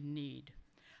someone in need.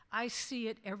 I see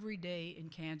it every day in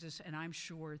Kansas, and I'm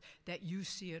sure that you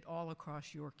see it all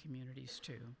across your communities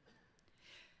too.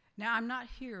 Now, I'm not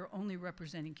here only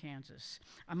representing Kansas.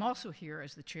 I'm also here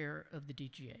as the chair of the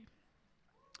DGA.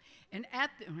 And at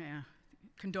the,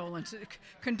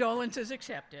 condolences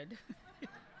accepted.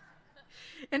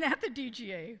 And at the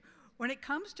DGA, when it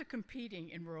comes to competing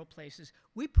in rural places,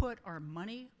 we put our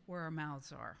money where our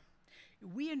mouths are.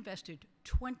 We invested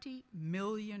 $20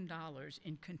 million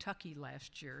in Kentucky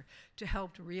last year to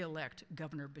help re-elect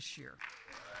Governor Beshear.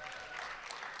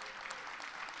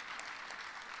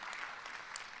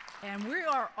 And we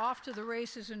are off to the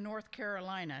races in North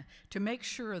Carolina to make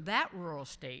sure that rural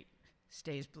state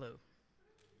stays blue.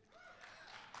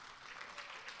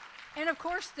 And of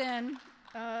course then,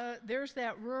 there's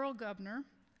that rural governor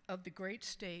of the great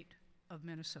state of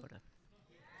Minnesota.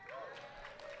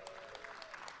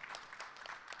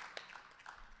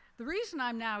 The reason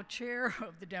I'm now chair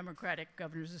of the Democratic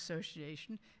Governors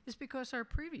Association is because our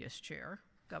previous chair,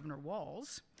 Governor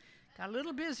Walz, got a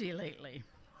little busy lately.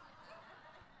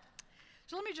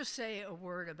 So let me just say a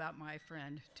word about my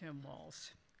friend, Tim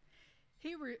Walz.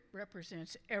 He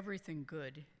represents everything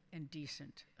good and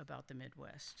decent about the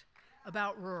Midwest,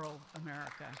 about rural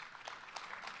America,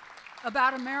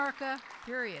 about America,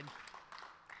 period.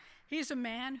 He's a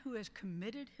man who has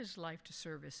committed his life to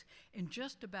service in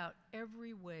just about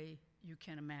every way you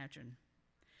can imagine.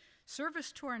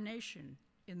 Service to our nation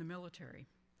in the military,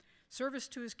 service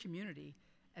to his community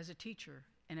as a teacher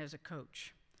and as a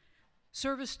coach,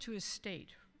 service to his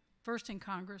state, first in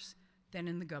Congress, then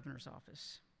in the governor's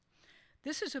office.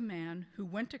 This is a man who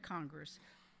went to Congress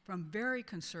from very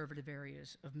conservative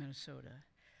areas of Minnesota,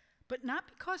 but not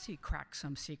because he cracked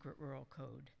some secret rural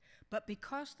code, but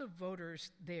because the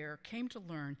voters there came to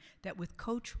learn that with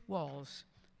Coach Walz,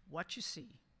 what you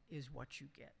see is what you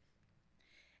get.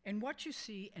 And what you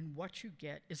see and what you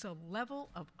get is a level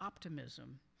of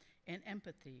optimism and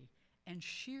empathy and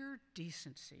sheer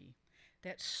decency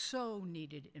that's so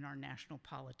needed in our national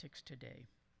politics today.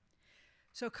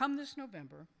 So come this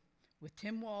November, with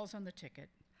Tim Walz on the ticket,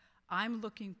 I'm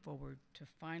looking forward to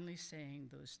finally saying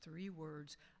those 3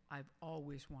 words I've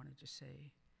always wanted to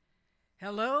say.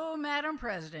 Hello, Madam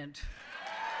President.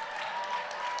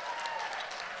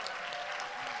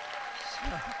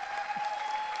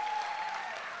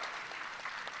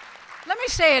 Let me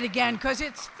say it again, because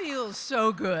it feels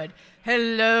so good.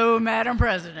 Hello, Madam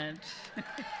President.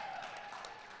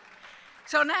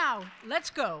 So now, let's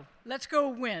go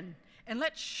win, and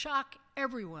let's shock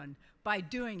everyone by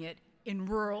doing it in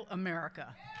rural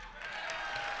America.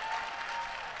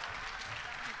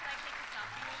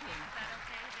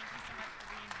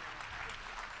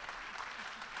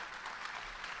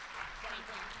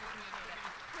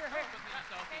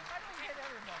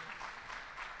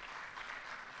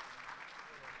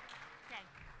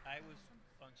 I was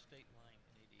on state line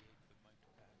in '88 with Mike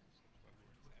Dukakis. That's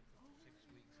where I worked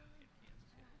for 6 weeks in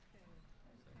Kansas City.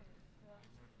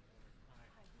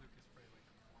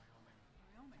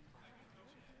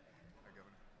 Hi,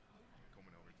 Governor.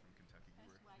 Coming over from Kentucky.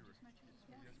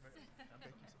 Thank you, sir.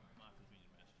 Martha's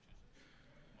Vineyard, Massachusetts.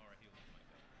 Mara Hill is my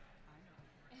governor. I know.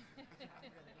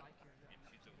 I really like your And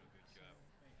she's doing a good job.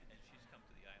 And she's come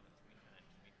to the island 3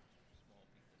 times to meet small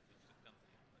people. Just to come to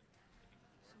the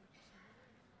island.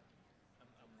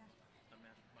 I'm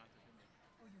at Martha's Vineyard.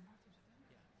 Oh, you're Martha's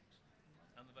Vineyard?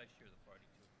 Yeah. I'm the vice chair of the party,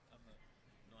 too. I'm the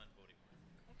non-voting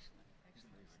member. Excellent,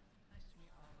 excellent. Nice to meet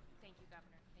all of you. Thank you,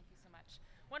 Governor. Thank you so much.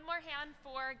 One more hand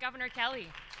for Governor Kelly.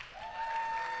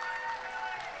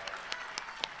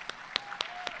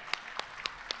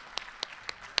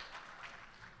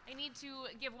 I need to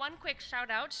give one quick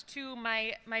shout out to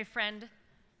my friend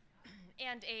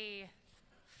and a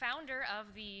founder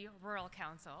of the Rural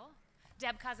Council,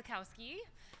 Deb Kozakowski.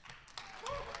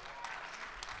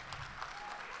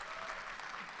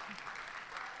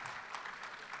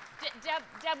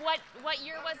 Deb, what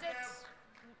year was it?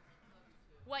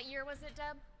 What year was it,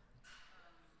 Deb?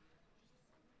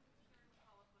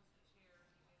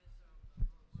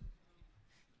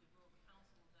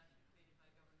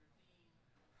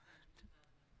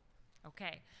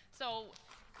 Okay, so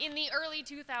in the early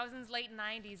 2000s, late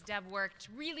 90s, Deb worked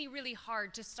really, really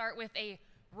hard to start with a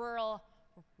rural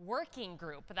working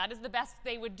group. That is the best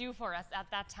they would do for us at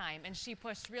that time, and she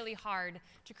pushed really hard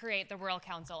to create the Rural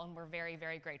Council, and we're very,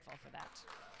 very grateful for that.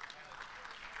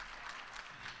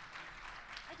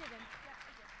 I didn't. Yeah,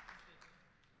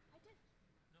 I did.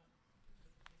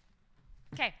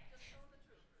 Okay.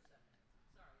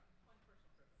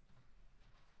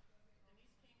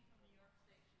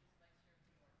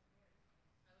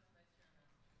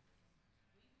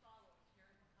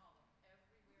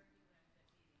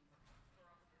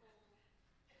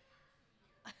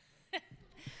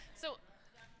 So,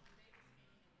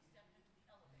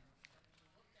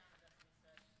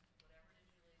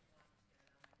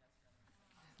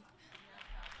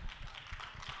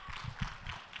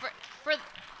 for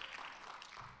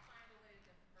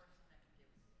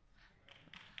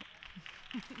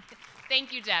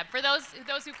thank you, Deb. For those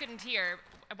who couldn't hear,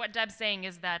 what Deb's saying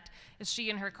is that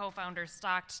she and her co-founder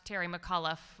stalked Terry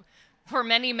McAuliffe for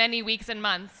many, many weeks and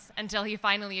months until he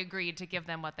finally agreed to give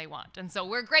them what they want. And so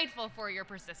we're grateful for your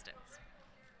persistence.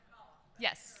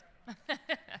 Yes.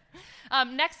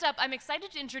 Next up, I'm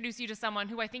excited to introduce you to someone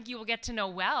who I think you will get to know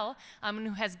well, and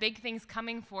who has big things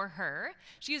coming for her.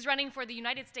 She is running for the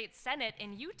United States Senate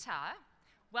in Utah.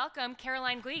 Welcome,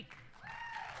 Caroline Gleek.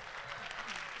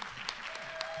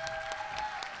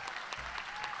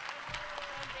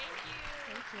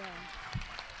 Thank you.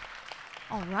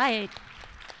 All right.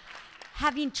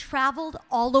 Having traveled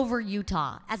all over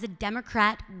Utah as a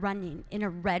Democrat running in a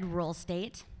red rural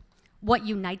state, what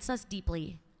unites us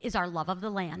deeply is our love of the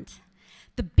land,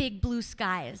 the big blue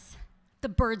skies, the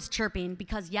birds chirping,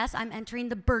 because yes, I'm entering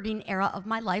the birding era of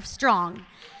my life strong,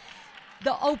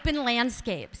 the open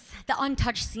landscapes, the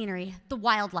untouched scenery, the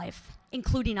wildlife,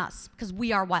 including us, because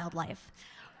we are wildlife.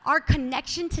 Our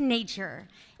connection to nature,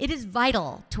 it is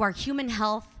vital to our human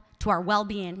health, to our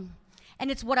well-being, and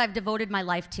it's what I've devoted my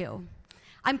life to.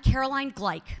 I'm Caroline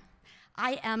Gleik.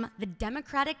 I am the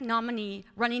Democratic nominee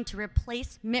running to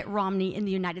replace Mitt Romney in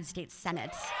the United States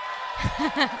Senate.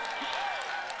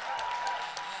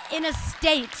 In a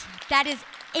state that is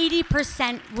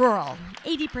 80% rural.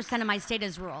 80% of my state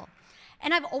is rural.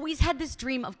 And I've always had this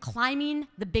dream of climbing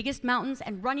the biggest mountains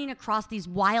and running across these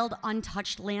wild,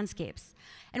 untouched landscapes.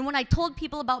 And when I told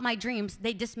people about my dreams,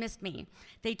 they dismissed me.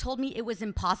 They told me it was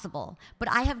impossible.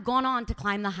 But I have gone on to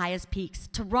climb the highest peaks,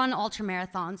 to run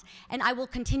ultramarathons, and I will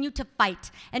continue to fight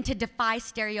and to defy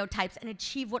stereotypes and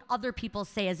achieve what other people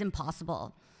say is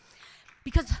impossible.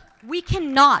 Because we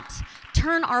cannot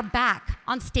turn our back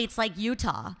on states like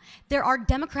Utah. There are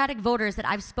Democratic voters that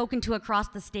I've spoken to across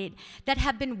the state that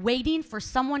have been waiting for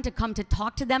someone to come to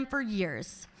talk to them for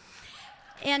years.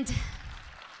 And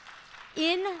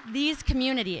in these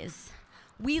communities,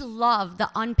 we love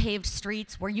the unpaved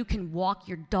streets where you can walk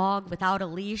your dog without a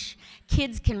leash.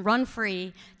 Kids can run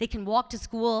free. They can walk to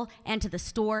school and to the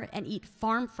store and eat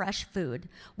farm fresh food.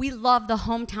 We love the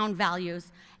hometown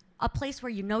values a place where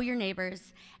you know your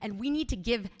neighbors, and we need to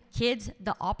give kids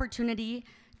the opportunity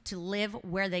to live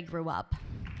where they grew up.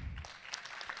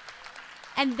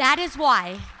 And that is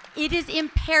why it is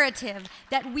imperative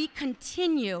that we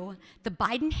continue the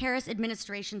Biden-Harris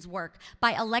administration's work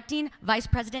by electing Vice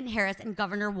President Harris and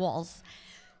Governor Walz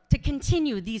to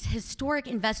continue these historic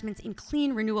investments in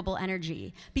clean, renewable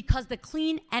energy, because the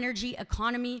clean energy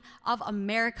economy of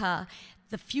America,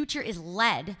 the future is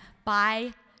led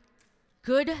by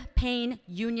good-paying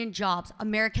union jobs,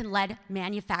 American-led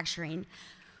manufacturing.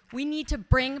 We need to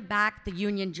bring back the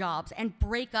union jobs and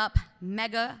break up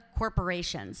mega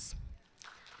corporations.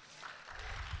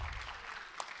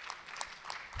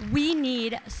 We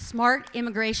need smart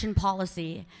immigration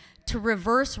policy to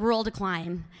reverse rural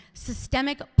decline,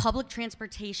 systemic public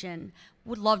transportation.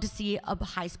 Would love to see a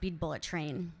high-speed bullet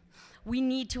train. We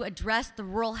need to address the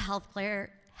rural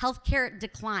healthcare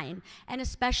decline, and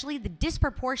especially the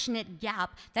disproportionate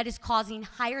gap that is causing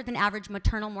higher than average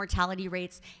maternal mortality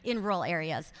rates in rural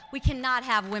areas. We cannot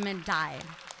have women die.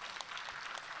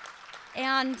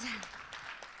 And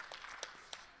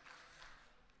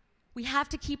we have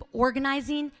to keep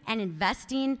organizing and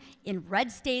investing in red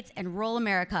states and rural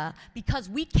America, because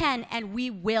we can and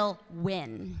we will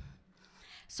win.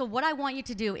 So what I want you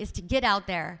to do is to get out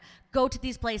there, go to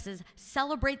these places,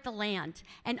 celebrate the land,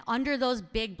 and under those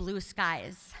big blue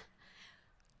skies,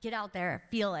 get out there,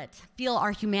 feel it. Feel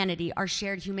our humanity, our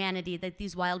shared humanity that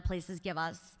these wild places give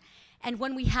us. And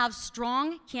when we have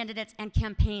strong candidates and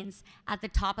campaigns at the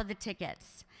top of the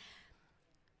tickets,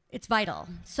 it's vital.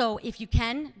 So if you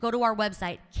can, go to our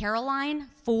website,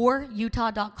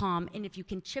 caroline4utah.com, and if you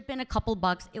can chip in a couple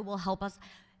bucks, it will help us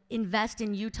invest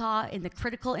in Utah, in the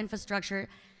critical infrastructure.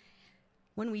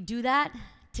 When we do that,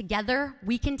 together,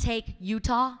 we can take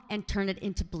Utah and turn it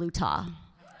into Blue-Taw.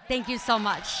 Thank you so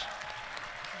much.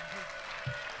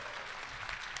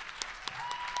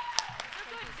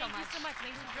 Thank you so much.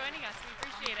 Thanks for joining us. We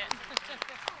appreciate it.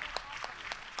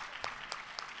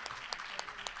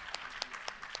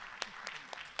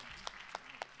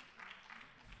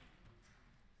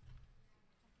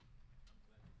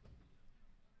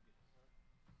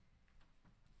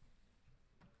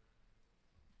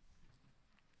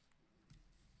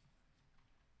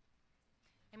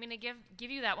 I'm going to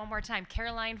give you that one more time,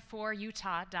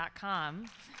 caroline4utah.com.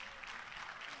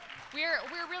 We're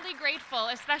really grateful,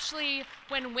 especially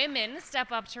when women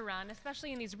step up to run,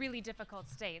 especially in these really difficult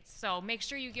states. So make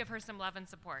sure you give her some love and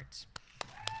support.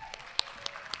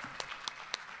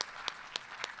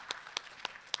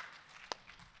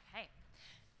 Okay.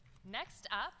 Next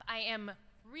up, I am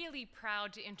really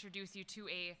proud to introduce you to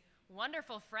a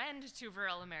wonderful friend to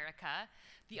rural America,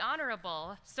 the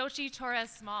Honorable Xochitl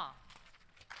Torres-Small.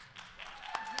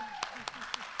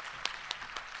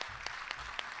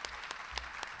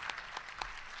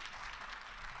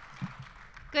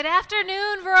 Good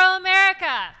afternoon, rural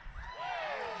America.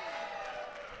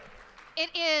 It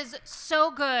is so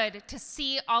good to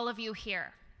see all of you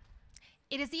here.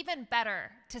 It is even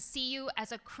better to see you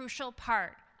as a crucial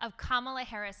part of Kamala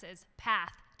Harris's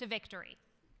path to victory.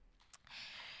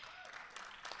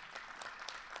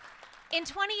 In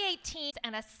 2018,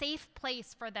 and a safe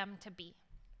place for them to be.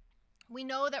 We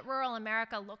know that rural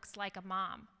America looks like a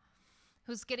mom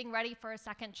who's getting ready for a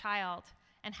second child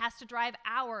and has to drive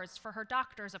hours for her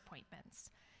doctor's appointments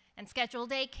and schedule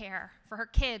daycare for her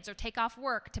kids or take off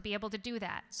work to be able to do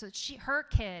that so that her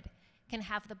kid can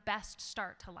have the best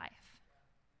start to life.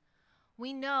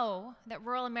 We know that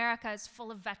rural America is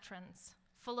full of veterans,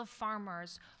 full of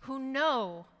farmers who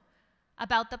know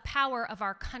about the power of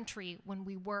our country when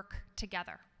we work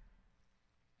together.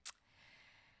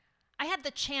 I had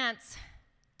the chance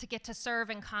to get to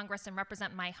serve in Congress and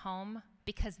represent my home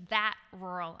because that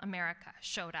rural America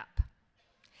showed up.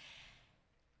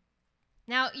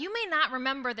 Now, you may not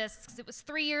remember this because it was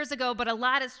 3 years ago, but a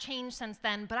lot has changed since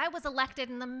then, but I was elected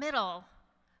in the middle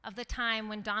of the time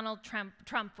when Donald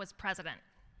Trump was president.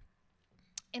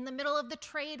 In the middle of the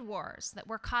trade wars that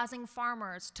were causing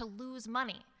farmers to lose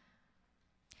money.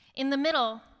 In the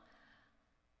middle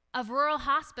of rural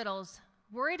hospitals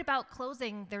worried about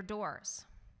closing their doors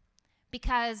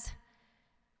because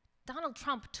Donald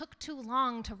Trump took too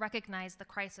long to recognize the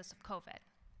crisis of COVID.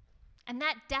 And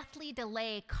that deathly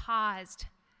delay caused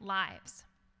lives.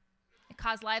 It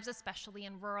caused lives especially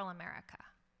in rural America.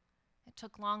 It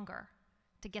took longer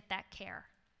to get that care.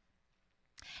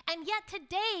 And yet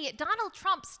today, Donald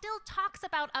Trump still talks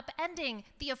about upending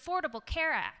the Affordable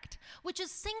Care Act, which is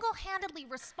single-handedly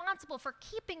responsible for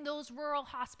keeping those rural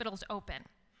hospitals open.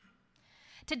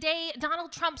 Today,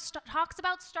 Donald Trump talks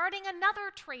about starting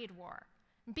another trade war,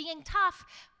 being tough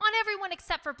on everyone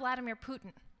except for Vladimir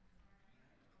Putin.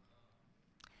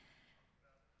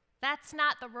 That's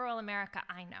not the rural America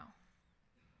I know.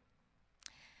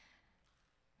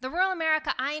 The rural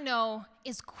America I know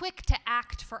is quick to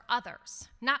act for others,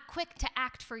 not quick to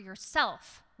act for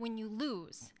yourself when you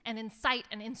lose and incite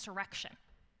an insurrection.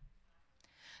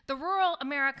 The rural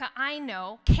America I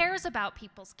know cares about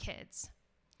people's kids,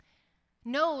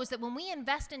 knows that when we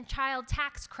invest in child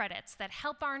tax credits that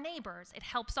help our neighbors, it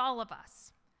helps all of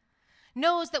us,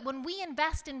 knows that when we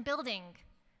invest in building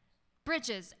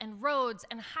bridges and roads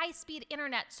and high-speed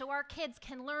internet so our kids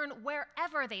can learn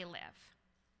wherever they live,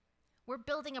 we're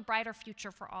building a brighter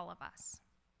future for all of us.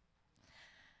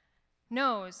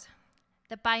 Knows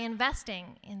that by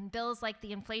investing in bills like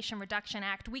the Inflation Reduction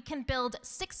Act, we can build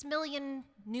 6 million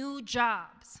new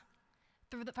jobs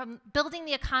from building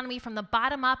the economy from the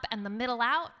bottom up and the middle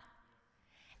out,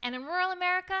 and in rural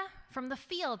America, from the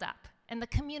field up and the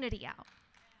community out.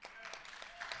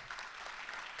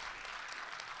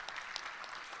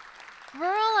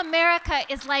 Rural America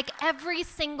is like every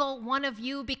single one of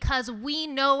you because we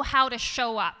know how to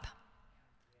show up.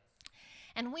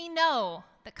 And we know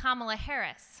that Kamala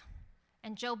Harris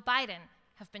and Joe Biden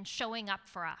have been showing up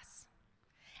for us.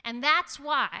 And that's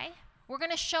why we're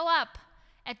going to show up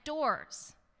at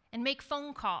doors and make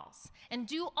phone calls and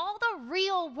do all the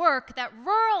real work that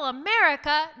rural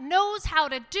America knows how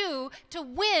to do to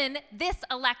win this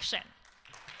election.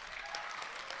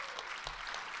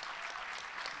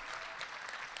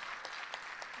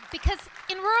 Because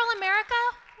in rural America,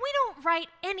 we don't write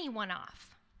anyone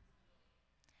off.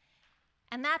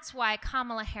 And that's why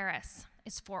Kamala Harris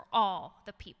is for all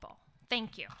the people.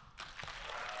 Thank you.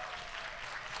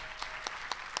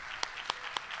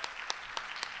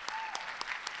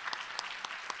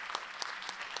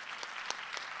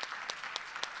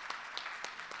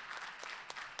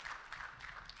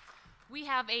 We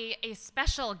have a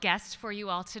special guest for you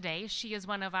all today. She is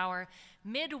one of our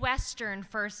Midwestern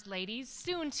First Ladies,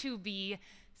 soon to be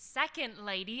Second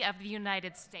Lady of the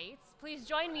United States. Please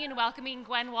join me in welcoming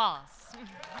Gwen Walls. Thank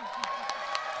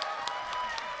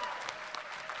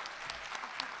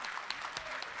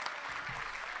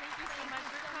you so much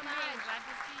for coming. Glad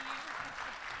to see you.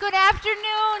 Good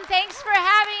afternoon. Thanks for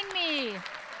having me.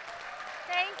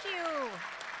 Thank you.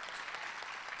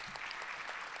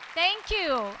 Thank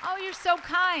you. Oh, you're so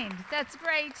kind. That's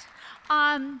great.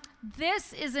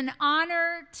 This is an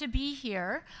honor to be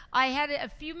here. I had a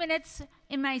few minutes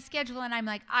in my schedule, and I'm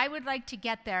like, I would like to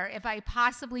get there if I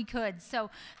possibly could. So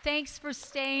thanks for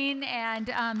staying and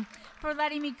for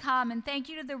letting me come. And thank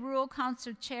you to the Rural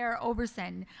Council Chair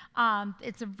Overson.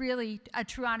 It's a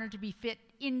true honor to be fit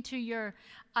into your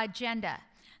agenda.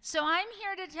 So I'm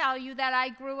here to tell you that I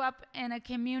grew up in a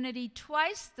community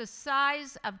twice the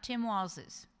size of Tim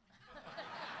Walls's.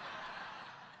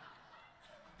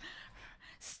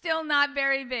 Still not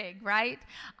very big, right?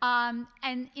 And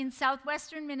in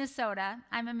southwestern Minnesota,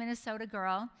 I'm a Minnesota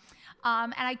girl,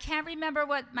 and I can't remember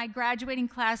what my graduating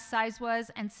class size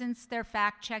was, and since they're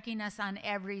fact-checking us on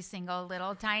every single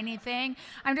little tiny thing,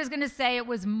 I'm just going to say it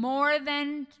was more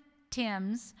than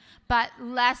Tim's, but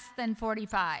less than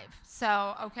 45.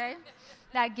 So, okay?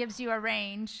 That gives you a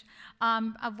range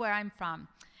of where I'm from.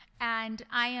 And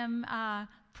I am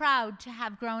proud to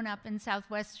have grown up in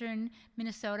southwestern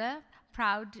Minnesota,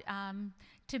 proud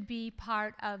to be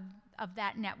part of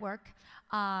that network,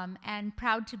 and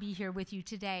proud to be here with you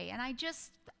today. And I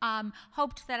just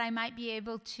hoped that I might be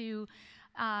able to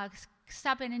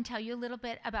stop in and tell you a little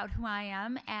bit about who I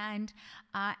am and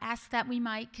ask that we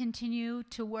might continue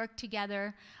to work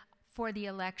together for the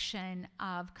election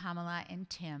of Kamala and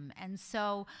Tim. And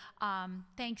so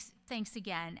thanks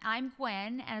again. I'm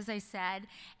Gwen, as I said,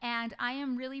 and I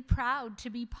am really proud to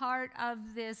be part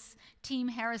of this Team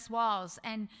Harris Walls.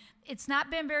 And it's not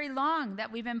been very long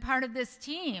that we've been part of this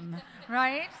team,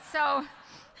 right? So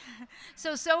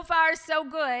far, so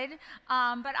good.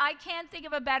 But I can't think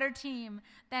of a better team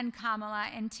than Kamala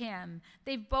and Tim.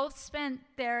 They've both spent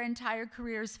their entire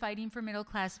careers fighting for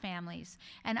middle-class families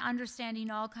and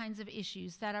understanding all kinds of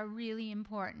issues that are really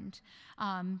important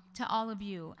to all of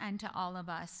you and to all of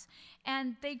us.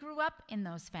 And they grew up in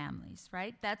those families,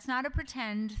 right? That's not a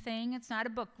pretend thing. It's not a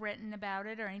book written about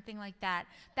it or anything like that.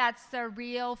 That's their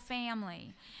real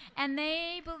family. And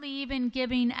they believe in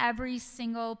giving every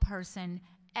single person,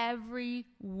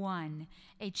 everyone,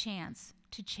 a chance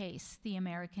to chase the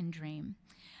American dream.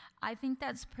 I think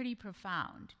that's pretty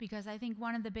profound because I think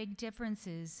one of the big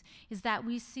differences is that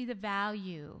we see the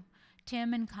value.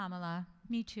 Tim and Kamala,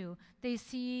 me too, they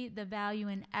see the value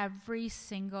in every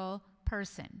single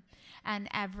person and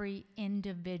every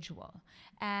individual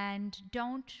and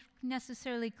don't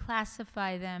necessarily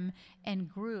classify them in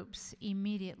groups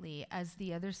immediately as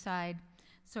the other side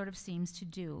sort of seems to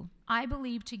do. I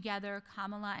believe together,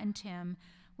 Kamala and Tim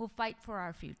will fight for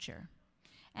our future.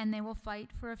 And they will fight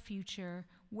for a future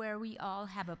where we all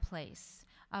have a place,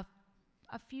 a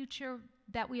future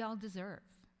that we all deserve.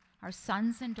 Our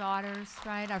sons and daughters,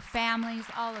 right? Our families,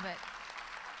 all of it.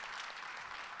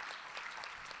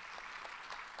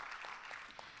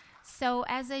 So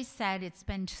as I said, it's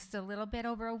been just a little bit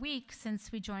over a week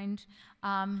since we joined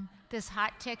this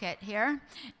hot ticket here.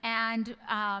 And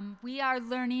we are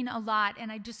learning a lot,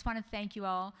 and I just want to thank you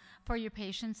all for your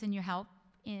patience and your help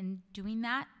in doing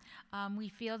that. We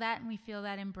feel that, and we feel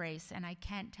that embrace, and I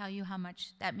can't tell you how much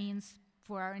that means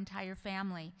for our entire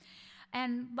family.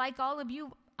 And like all of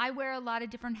you, I wear a lot of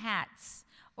different hats.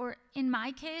 Or in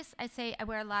my case, I say I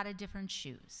wear a lot of different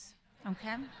shoes,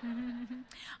 okay?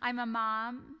 I'm a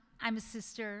mom, I'm a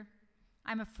sister,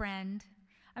 I'm a friend,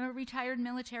 I'm a retired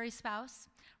military spouse.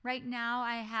 Right now,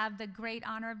 I have the great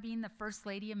honor of being the First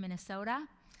Lady of Minnesota.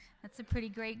 That's a pretty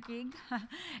great gig.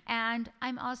 And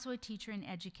I'm also a teacher and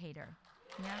educator.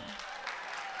 Yeah.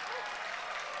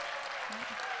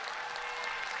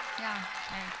 Yeah,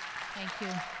 thank you.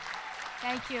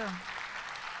 Thank you.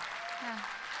 Yeah.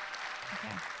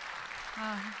 Okay.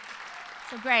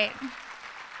 So great.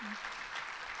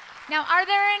 Now, are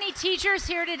there any teachers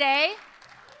here today?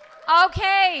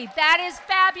 Okay, that is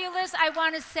fabulous. I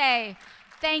want to say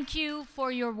thank you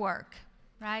for your work,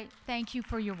 right? Thank you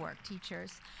for your work,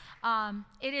 teachers.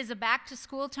 It is a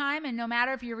back-to-school time, and no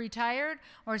matter if you're retired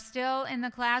or still in the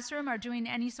classroom or doing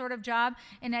any sort of job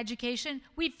in education,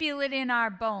 we feel it in our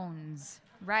bones,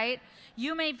 right?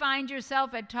 You may find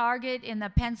yourself at Target in the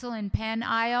pencil and pen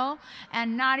aisle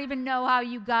and not even know how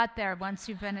you got there once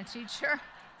you've been a teacher.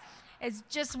 It's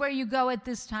just where you go at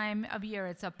this time of year.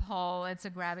 It's a pull. It's a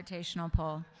gravitational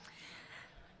pull.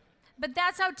 But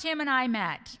that's how Tim and I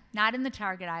met. Not in the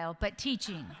Target aisle, but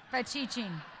teaching.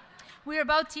 We were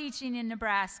both teaching in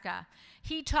Nebraska.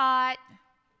 He taught,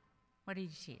 what did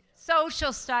he teach?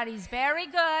 Social studies. Very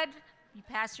good. You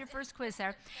passed your first quiz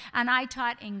there. And I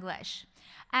taught English.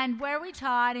 And where we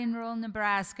taught in rural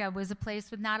Nebraska was a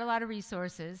place with not a lot of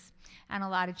resources and a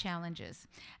lot of challenges.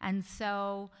 And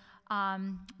so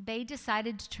they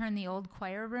decided to turn the old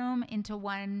choir room into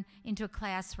a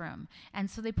classroom. And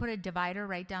so they put a divider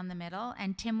right down the middle,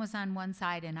 and Tim was on one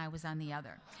side and I was on the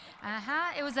other.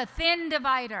 It was a thin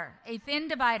divider.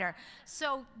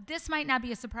 So this might not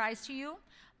be a surprise to you,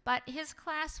 but his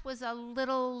class was a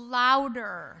little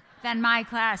louder than my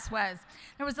class was.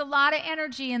 There was a lot of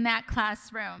energy in that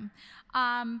classroom.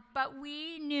 But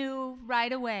we knew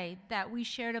right away that we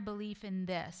shared a belief in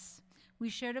this. We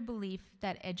shared a belief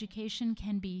that education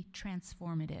can be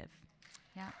transformative.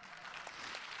 Yeah.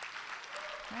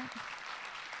 Right.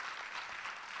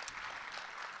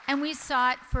 And we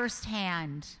saw it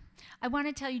firsthand. I want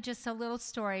to tell you just a little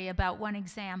story about one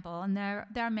example, and there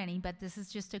are many, but this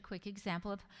is just a quick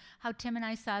example of how Tim and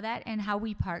I saw that and how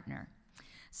we partner.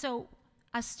 So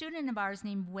a student of ours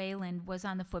named Wayland was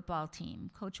on the football team.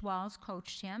 Coach Walls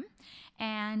coached him,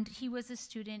 and he was a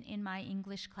student in my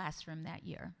English classroom that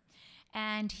year.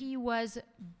 And he was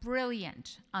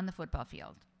brilliant on the football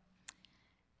field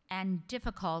and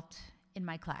difficult in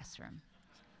my classroom.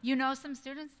 You know some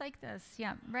students like this,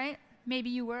 yeah, right? Maybe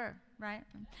you were, right?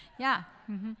 Yeah.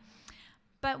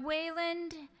 But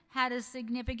Wayland had a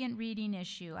significant reading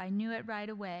issue. I knew it right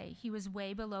away. He was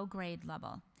way below grade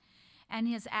level. And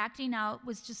his acting out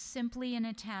was just simply an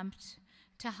attempt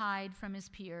to hide from his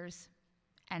peers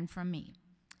and from me.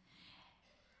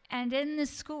 And in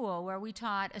this school where we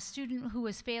taught, a student who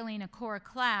was failing a core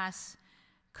class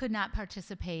could not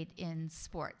participate in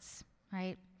sports,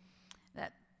 right?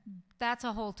 That's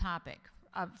a whole topic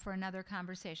for another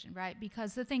conversation, right?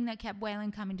 Because the thing that kept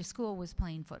Wayland coming to school was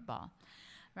playing football,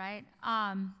 right?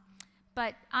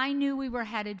 But I knew we were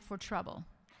headed for trouble.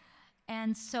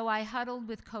 And so I huddled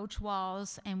with Coach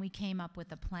Walls, and we came up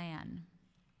with a plan.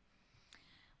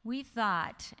 We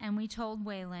thought, and we told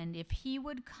Wayland, if he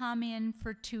would come in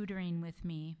for tutoring with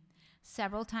me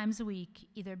several times a week,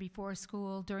 either before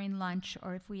school, during lunch,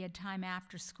 or if we had time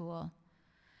after school,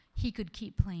 he could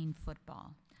keep playing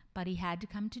football. But he had to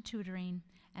come to tutoring,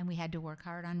 and we had to work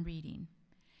hard on reading.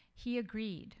 He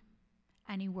agreed,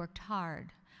 and he worked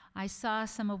hard. I saw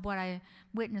some of what I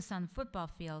witnessed on the football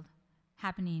field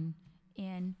happening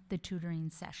in the tutoring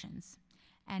sessions,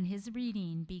 and his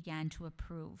reading began to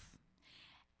improve.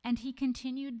 And he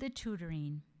continued the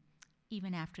tutoring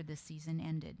even after the season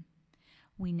ended.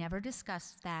 We never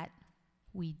discussed that.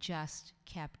 We just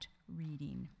kept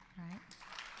reading, right?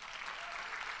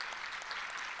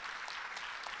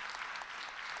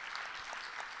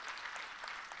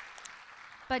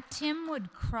 But Tim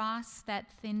would cross that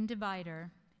thin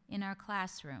divider in our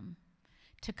classroom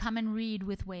to come and read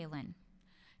with Waylon,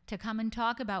 to come and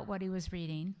talk about what he was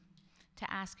reading,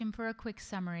 to ask him for a quick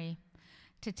summary,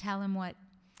 to tell him what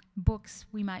books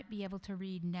we might be able to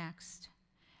read next,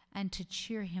 and to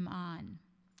cheer him on.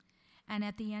 And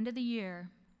at the end of the year,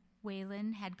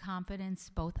 Waylon had confidence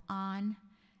both on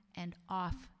and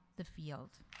off the field.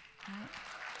 Right?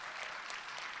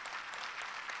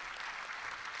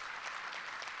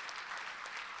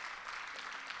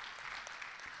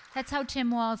 That's how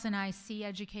Tim Walls and I see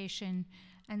education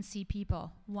and see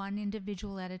people, one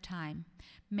individual at a time,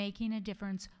 making a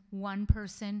difference one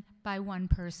person by one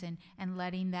person and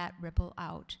letting that ripple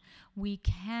out. We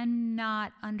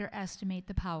cannot underestimate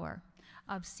the power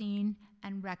of seeing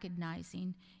and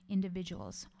recognizing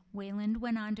individuals. Waylon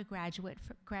went on to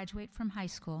graduate from high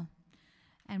school,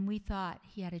 and we thought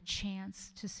he had a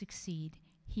chance to succeed.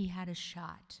 He had a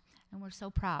shot, and we're so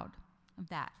proud of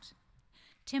that.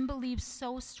 Tim believes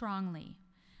so strongly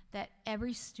that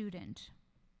every student,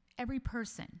 every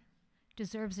person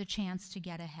deserves a chance to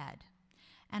get ahead.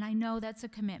 And I know that's a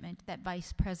commitment that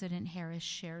Vice President Harris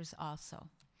shares also.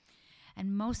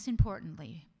 And most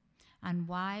importantly, on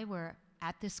why we're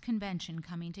at this convention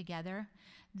coming together,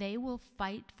 they will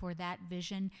fight for that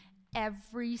vision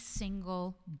every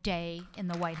single day in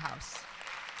the White House.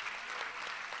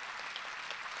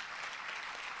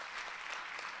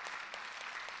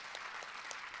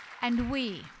 And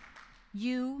we,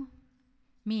 you,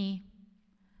 me,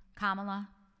 Kamala,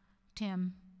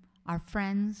 Tim, our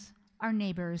friends, our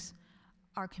neighbors,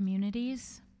 our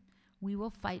communities, we will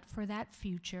fight for that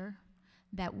future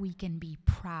that we can be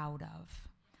proud of.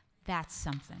 That's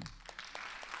something.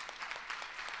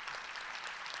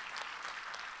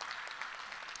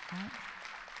 Right?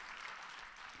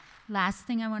 Last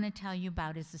thing I want to tell you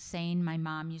about is the saying my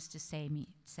mom used to say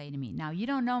to me. Now, you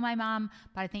don't know my mom,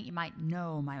 but I think you might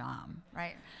know my mom,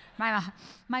 right?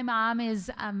 My mom is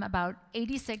about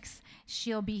 86.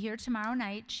 She'll be here tomorrow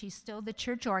night. She's still the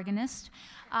church organist,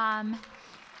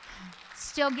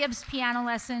 still gives piano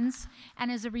lessons,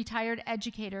 and is a retired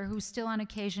educator who still on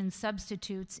occasion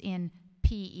substitutes in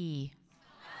PE.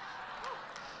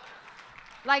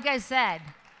 Like I said,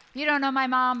 you don't know my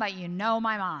mom, but you know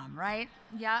my mom, right?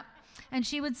 Yep. And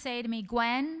she would say to me,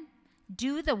 Gwen,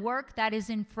 do the work that is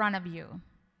in front of you.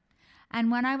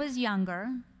 And when I was younger,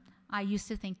 I used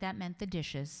to think that meant the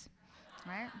dishes,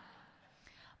 right?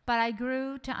 But I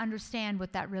grew to understand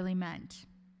what that really meant,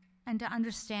 and to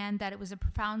understand that it was a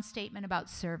profound statement about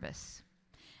service,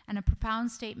 and a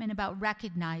profound statement about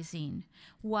recognizing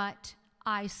what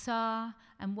I saw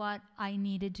and what I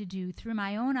needed to do through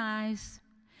my own eyes,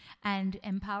 and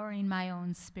empowering my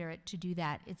own spirit to do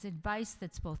that. It's advice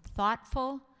that's both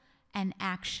thoughtful and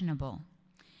actionable.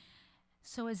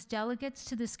 So as delegates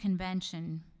to this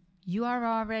convention, you are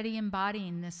already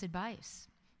embodying this advice.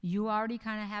 You already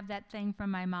kind of have that thing from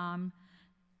my mom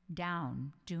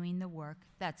down, doing the work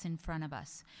that's in front of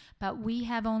us. But we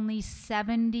have only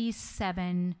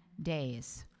 77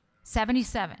 days.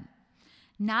 77.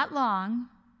 Not long,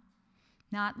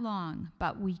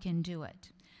 but we can do it.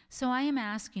 So I am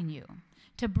asking you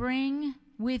to bring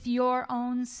with your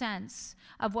own sense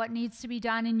of what needs to be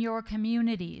done in your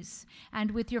communities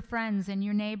and with your friends and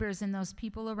your neighbors and those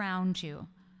people around you.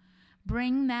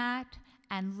 Bring that,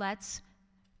 and let's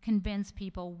convince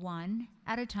people one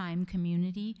at a time,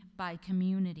 community by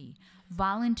community.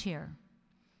 Volunteer.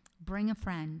 Bring a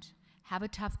friend. Have a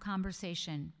tough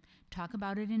conversation. Talk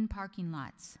about it in parking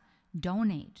lots.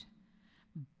 Donate.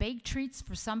 Bake treats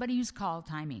for somebody who's call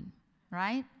timing,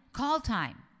 right? Call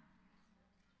time.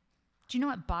 Do you know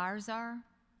what bars are?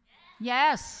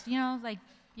 Yes, you know, like,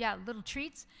 yeah, little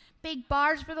treats. Big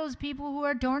bars for those people who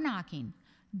are door knocking.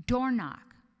 Door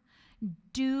knock.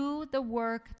 Do the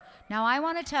work. Now, I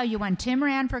want to tell you, when Tim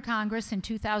ran for Congress in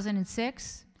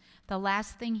 2006, the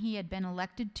last thing he had been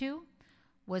elected to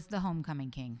was the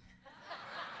homecoming king.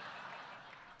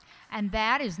 And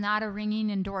that is not a ringing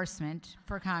endorsement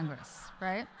for Congress,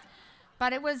 right?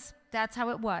 But that's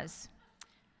how it was.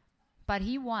 But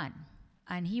he won,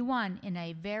 and he won in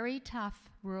a very tough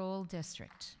rural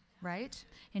district, right?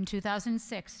 In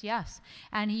 2006, yes.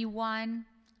 And he won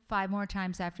 5 more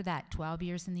times after that, 12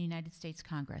 years in the United States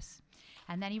Congress.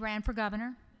 And then he ran for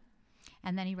governor,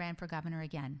 and then he ran for governor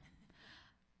again.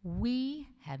 We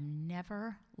have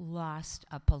never lost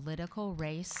a political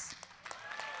race.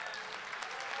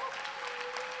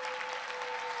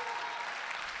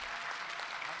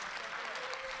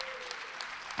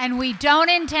 And we don't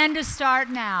intend to start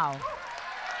now.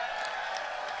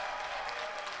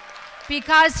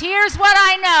 Because here's what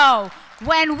I know.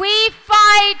 When we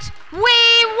fight,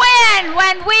 we win.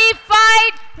 When we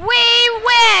fight, we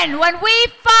win. When we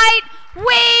fight,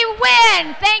 we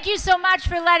win. Thank you so much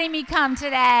for letting me come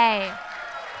today.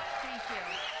 Thank you.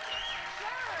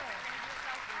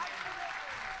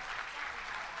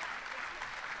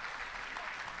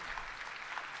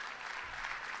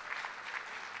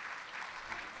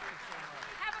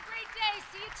 Have a great day.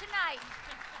 See you tonight.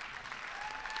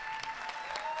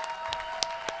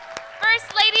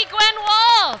 First Lady Gwen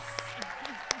Walls.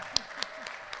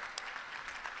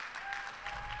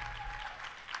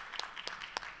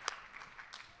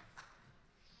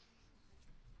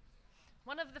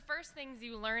 One of the first things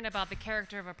you learn about the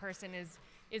character of a person is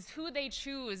who they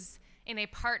choose in a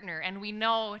partner, and we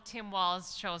know Tim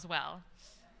Walz chose well.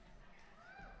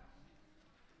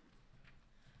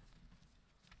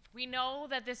 We know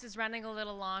that this is running a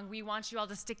little long. We want you all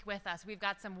to stick with us. We've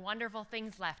got some wonderful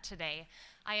things left today.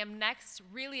 I am next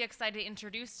really excited to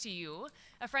introduce to you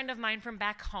a friend of mine from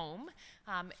back home.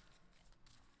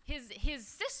 His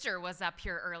sister was up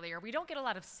here earlier. We don't get a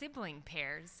lot of sibling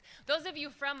pairs. Those of you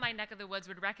from my neck of the woods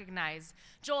would recognize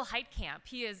Joel Heitkamp.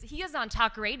 He is on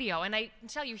talk radio, and I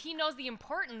tell you, he knows the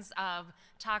importance of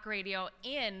talk radio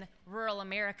in rural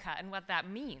America and what that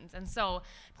means. And so I'm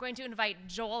going to invite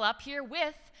Joel up here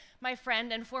with my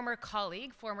friend and former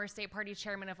colleague, former state party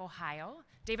chairman of Ohio,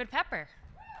 David Pepper.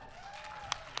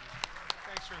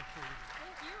 Thanks for including me.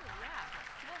 Thank you, yeah.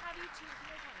 So we'll have you two, if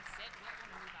you guys want to sit, we'll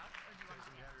kind of move out, or do you want to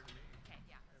stand? Okay,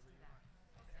 yeah, let's do that.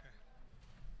 Okay.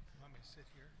 You want me to sit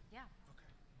here? Yeah. Okay.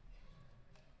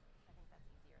 I think that's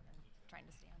easier than trying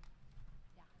to stand.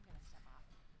 Yeah, I'm going to step off.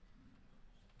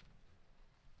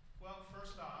 Well,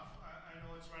 first off, I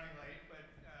know it's running late, but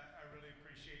I really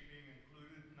appreciate being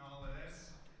included in all of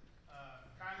this.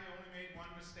 Kylie only made one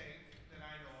mistake that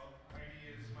I know of. Heidi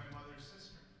is my mother's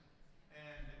sister,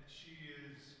 and she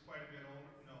is quite a bit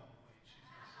older. No, wait, she's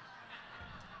my sister.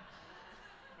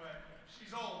 But she's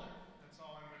older. That's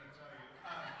all I'm going to tell you.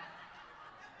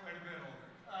 Quite a bit older.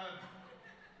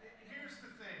 Here's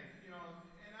the thing, you know,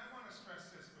 and I want to stress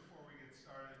this before we get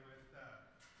started with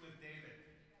David.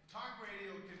 Talk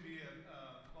radio can be a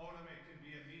modem, it can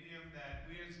be a medium that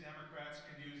we as Democrats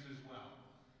can use as well.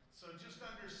 So just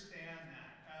understand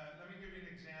that. Let me give you an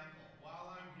example.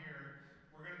 While I'm here,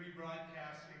 we're going to be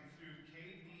broadcasting through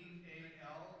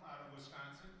KDAL out of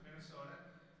Wisconsin, Minnesota,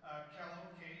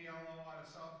 KELO out of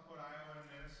South Dakota, Iowa, and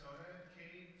Minnesota,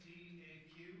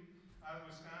 KTAQ out of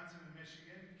Wisconsin and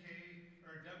Michigan,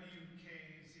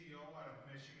 WKZO out of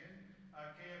Michigan,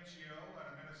 KFGO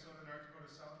out of Minnesota, North Dakota,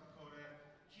 South Dakota,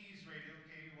 Keys Radio,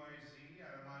 KYZ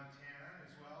out of Montana as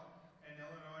well, and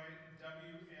Illinois,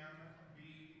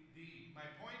 WMBD. My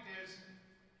point is,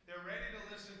 they're ready to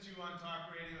listen to you on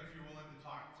talk radio if you're willing to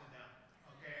talk to them,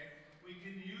 okay? We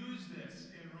can use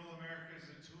this in rural America as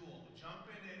a tool.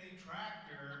 Jump in any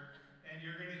tractor and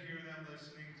you're gonna hear them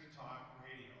listening to talk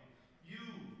radio. You,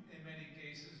 in many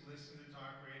cases, listen to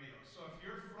talk radio. So if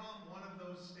you're from one of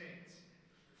those states,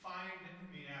 find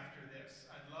me after this.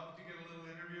 I'd love to get a little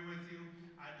interview with you.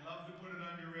 I'd love to put it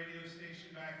on your radio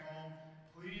station back home.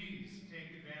 Please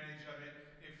take advantage of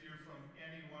it if you're from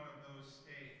any one of those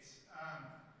states.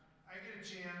 I get a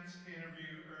chance to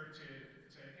interview or to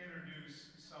introduce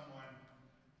someone,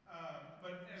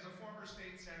 but as a former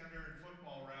state senator and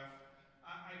football ref,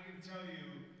 I can tell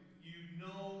you, you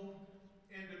know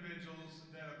individuals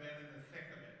that have been in the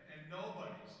thick of it, and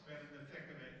nobody's been in the thick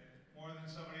of it more than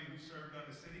somebody who served on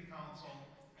the city council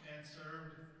and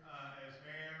served as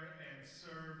mayor and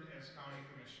served as county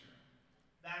commissioner.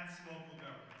 That's local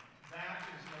government. That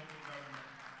is local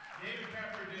government. David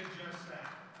Pepper did just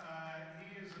that. He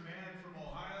is a man from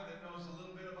Ohio that knows a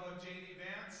little bit about J.D.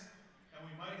 Vance, and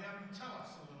we might have him tell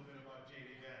us a little bit about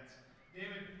J.D. Vance.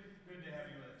 David, good to have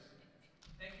you with us.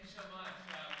 Thank you so much.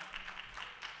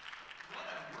 What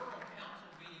a rural council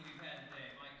meeting we've had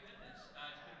today. My goodness, it's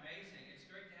been amazing. It's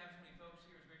great to have so many folks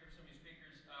here. It's great to have so many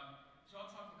speakers. So I'll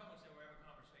talk to a couple and say we'll have a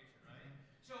conversation, right?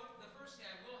 So the first thing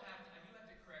I do have to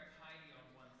correct Heidi on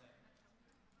one thing.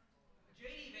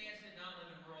 J.D. Vance did not live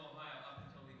in rural Ohio up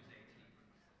until he was 18.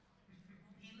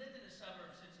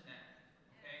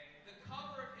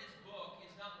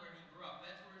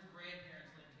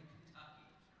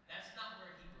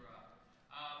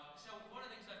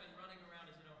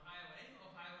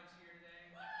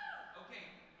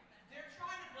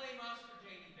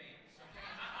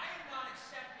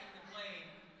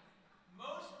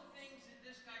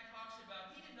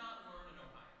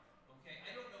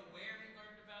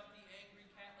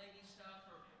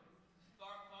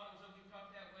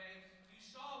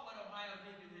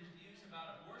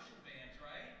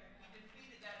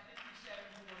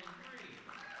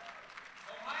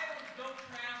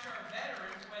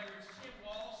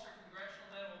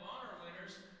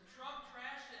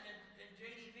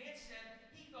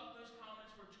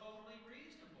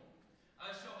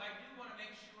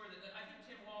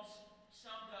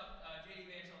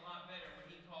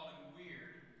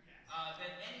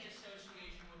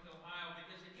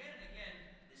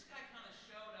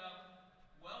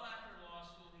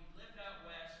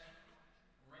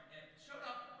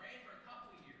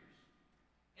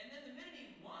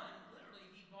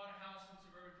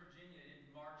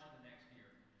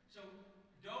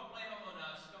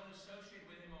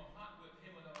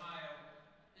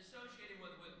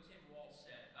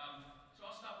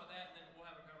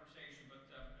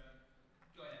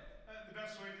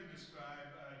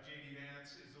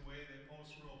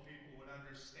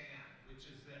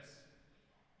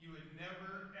 you would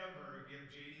never, ever give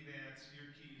J.D. Vance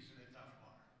your keys in a tough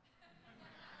bar.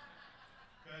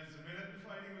 Because the minute the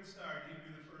fighting would start, he'd be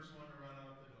the first one to run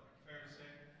out the door. Fair to say?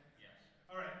 Yes.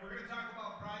 All right, we're going to talk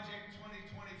about Project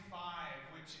 2025,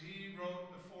 which he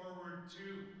wrote the foreword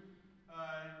to.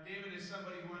 David is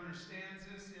somebody who understands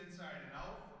this inside and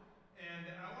out. And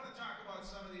I want to talk about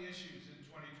some of the issues in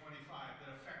 2025 that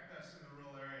affect us in the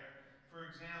rural area. For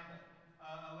example,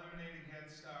 eliminating Head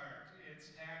Start,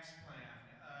 its tax plan,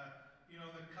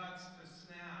 the cuts to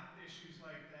SNAP, issues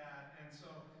like that. And so,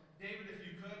 David, if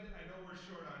you could, I know we're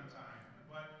short on time,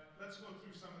 but let's go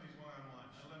through some of these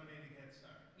one-on-one. Eliminating Head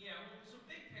Start. Yeah, well, so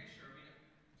big picture, I mean,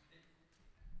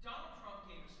 Donald Trump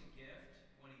gave us a gift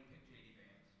when he picked J.D.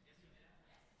 Vance. Yes, he did.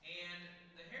 And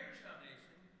the Heritage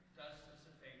Foundation does us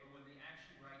a favor when they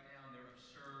actually write down their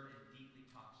absurd and deeply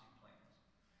toxic plans.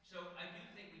 So I do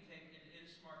think it is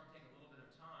smart to take a little bit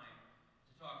of time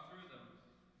to talk through them,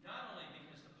 not only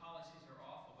because the policies are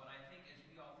awful, but I think as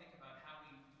we all think about how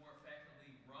we more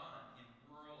effectively run in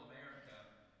rural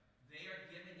America, they are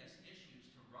giving us issues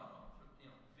to run on,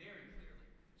 very clearly.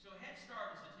 So Head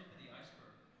Start is the tip of the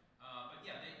iceberg. But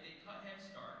yeah, they cut Head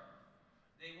Start.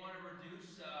 They want to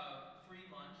reduce free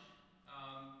lunch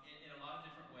in a lot of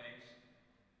different ways.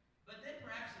 But then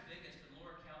perhaps the biggest, and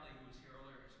Laura Kelly, who was here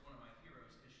earlier, is one of my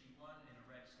heroes because she won in a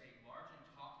red state, largely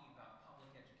talking about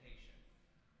public education.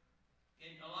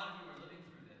 And a lot of you are living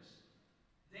through this.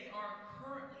 They are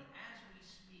currently, as we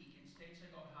speak, in states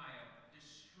like Ohio,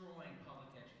 destroying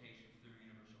public education through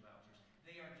universal vouchers.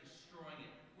 They are destroying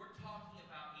it. We're talking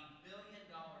about $1 billion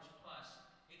plus,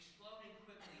 exploding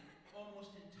quickly,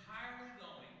 almost entirely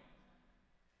going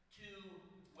to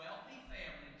wealthy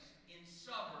families in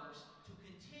suburbs to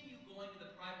continue going to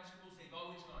the private schools they've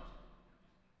always gone to.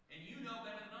 And you know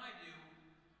better than I do,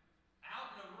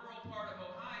 out in a rural part of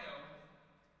Ohio,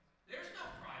 there's no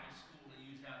private school to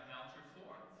use that voucher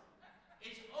for.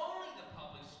 It's only the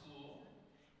public school,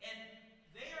 and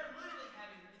they are literally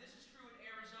having, and this is true in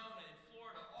Arizona, in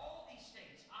Florida, all these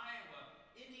states, Iowa,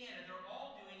 Indiana, they're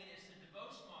all doing it. It's the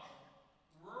DeVos model.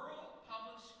 Rural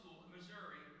public school in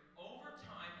Missouri, over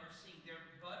time, are seeing their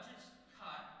budgets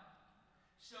cut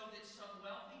so that some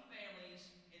wealthy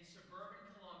families in suburban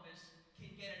Columbus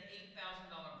can get an $8,000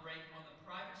 break on the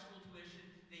private school tuition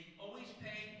they've always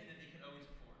paid and that they can always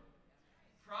afford.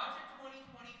 Project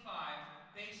 2025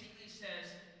 basically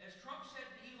says, as Trump said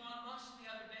to Elon Musk the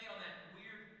other day on that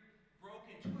weird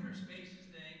broken Twitter Spaces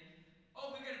thing,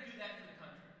 oh, we're going to do that for the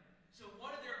country. So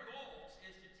one of their goals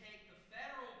is to take the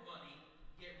federal money,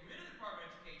 get rid of the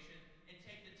Department of Education, and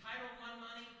take the Title I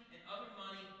money and other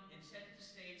money and send it to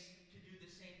states to do the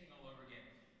same thing all over again.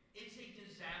 It's a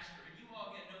disaster, and you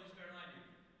all again know this better than I do.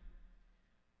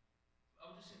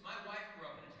 I'll just say, my wife grew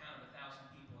up in a town of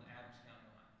 1,000 people in Adams County,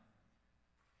 Ohio.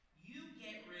 You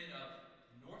get rid of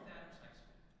North Adams High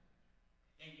School,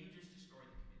 and you just destroy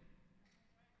the community.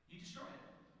 You destroy it.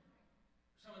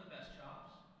 Some of the best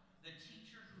jobs. The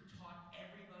teacher who taught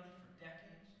everybody for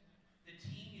decades. The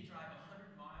team you drive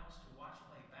 100 miles to watch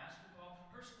play basketball.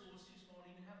 Her school was too small to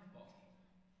even have a football team.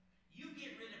 You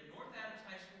get rid of North Adams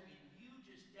High School, and you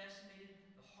just decimated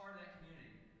the heart of that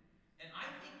community. And I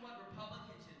think what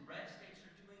Republicans in red states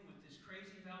are doing with this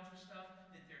crazy voucher stuff,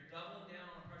 that they're doubling down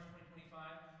on Project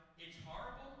 2025, it's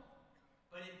horrible,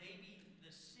 but it may be the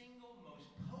single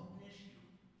most potent issue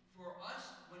for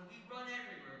us when we run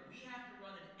everywhere. We have to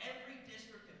run in every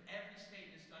district of every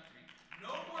state in this country.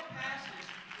 No more passes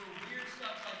for weird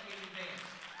stuff like J.D. Vance.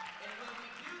 And when we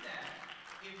do that,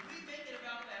 if we make it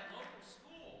about that local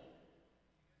school,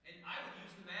 and I would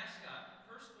use the mascot.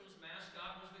 First school's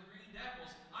mascot was the Green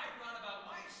Devils. I'd run about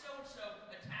why is so-and-so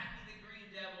attacking the Green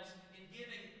Devils and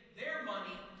giving their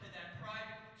money to that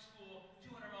private school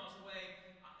 200 miles away.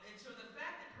 And so the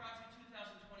fact that Project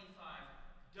 2025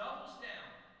 doubles down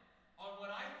on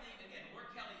what I think, again, Laura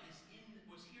Kelly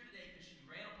was here today because she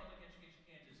ran on Public Education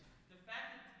Kansas. The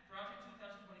fact that Project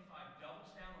 2025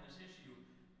 doubles down on this issue,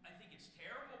 I think it's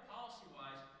terrible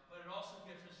policy-wise, but it also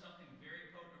gives us something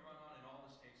very potent to run on in all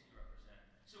the states that you represent.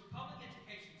 So public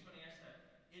education, it's funny I ask that,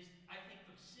 is I think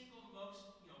the single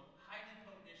most highly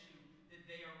potent issue that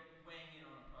they are weighing in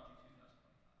on Project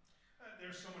 2025.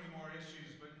 There's so many more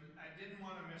issues, but I didn't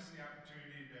want to miss the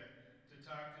opportunity to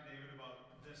talk to David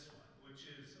about this one, which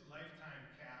is lifetime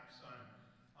caps on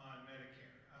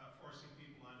Medicare, forcing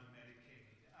people onto Medicaid.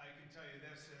 I can tell you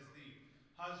this as the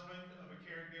husband of a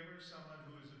caregiver, someone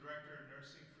who was a director of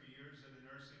nursing for years at a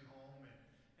nursing home and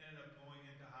ended up going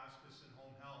into hospice and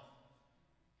home health.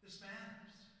 This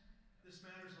matters. This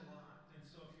matters a lot. And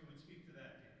so if you would speak to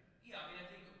that, David. Yeah, I mean, I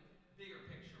think bigger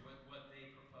picture, what they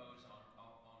propose on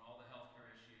all the healthcare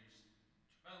issues.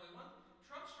 By the way,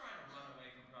 Trump's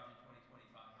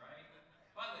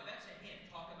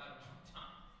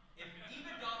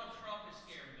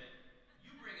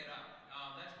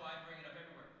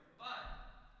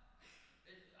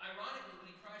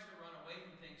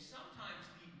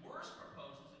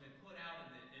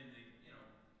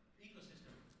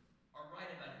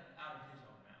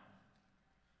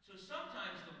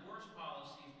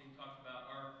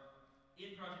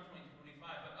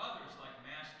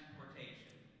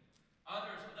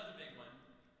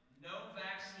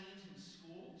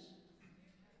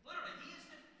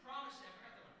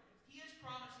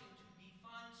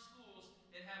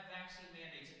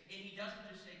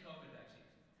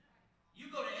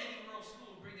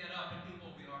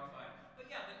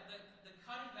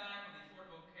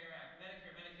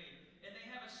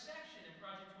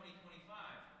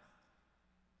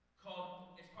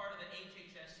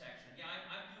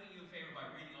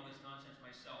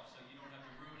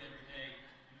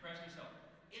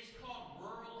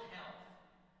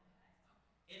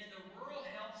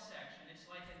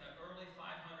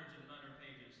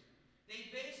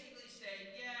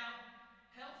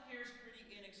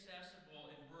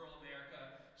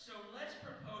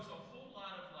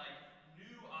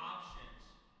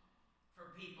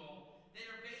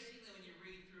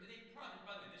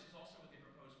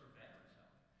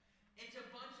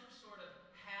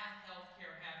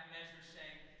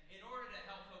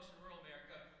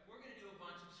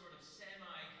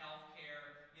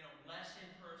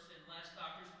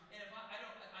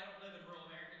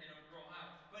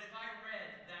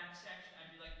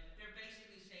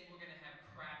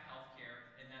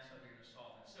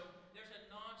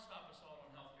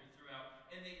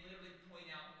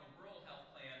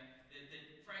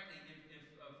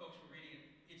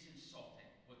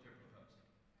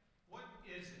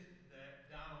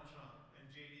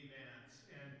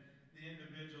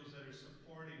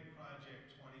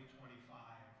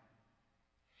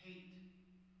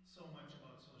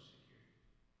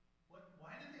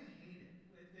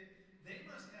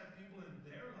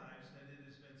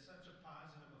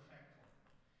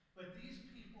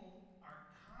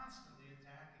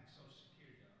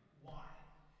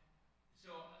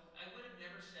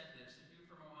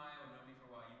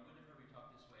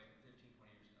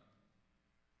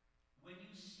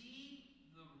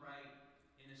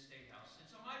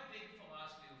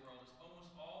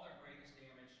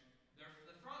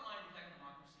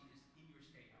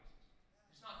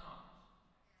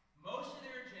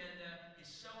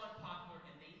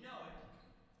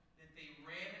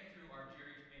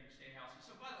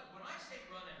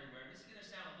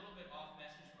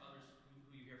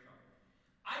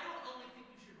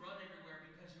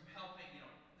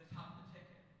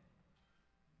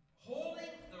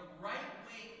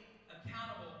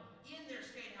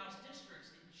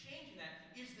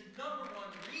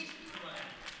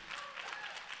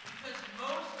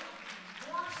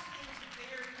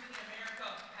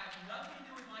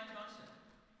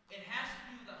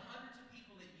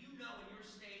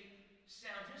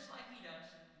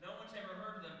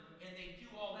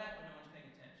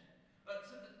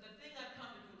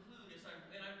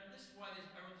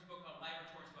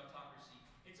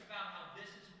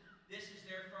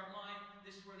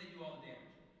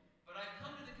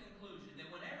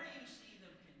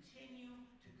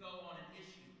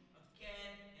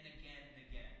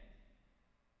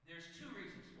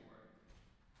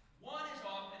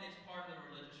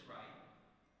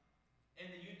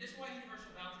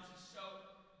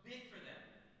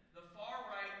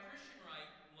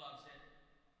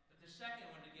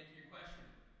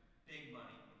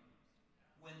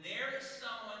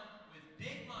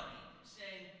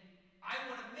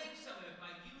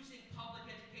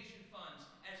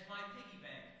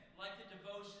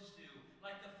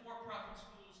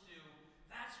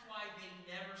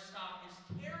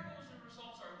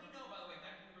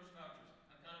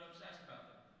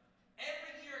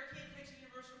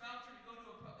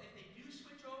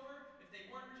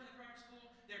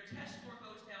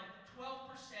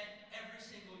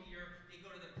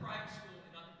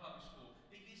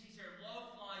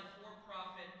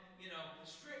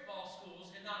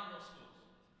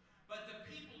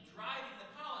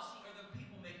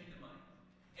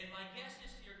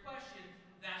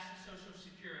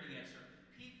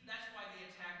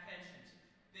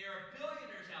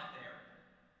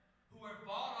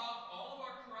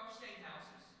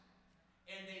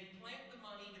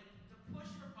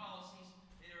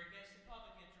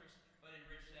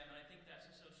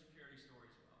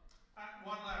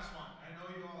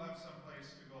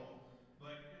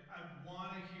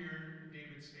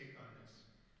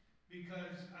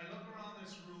because I look around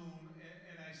this room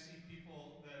and I see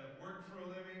people that have worked for a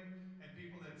living and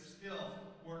people that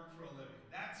still work for a living.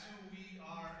 That's who we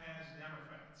are as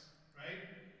Democrats, right?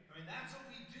 I mean, that's what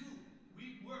we do.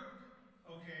 We work,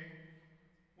 okay?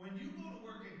 When you go to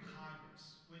work in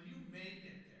Congress, when you make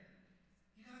it there,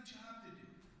 you got a job to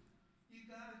do. You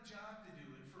got a job to do.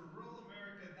 And for rural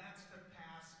America, that's to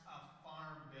pass a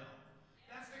farm bill.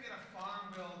 That's to get a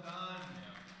farm bill done,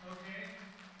 okay?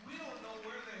 We don't know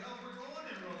where the hell we're going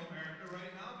in rural America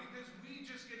right now because we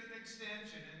just get an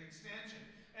extension,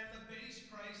 and the base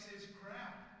price is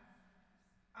crap.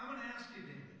 I'm gonna ask you,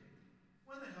 David,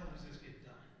 when the hell does this get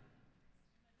done?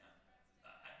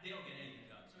 They don't get anything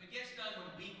done. So it gets done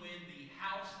when we win the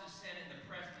House, the Senate, and the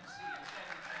presidency in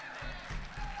 77 days.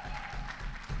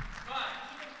 But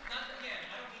even, again,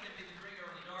 I don't mean to be the bringer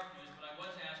of the dark news, but I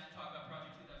was asked to talk about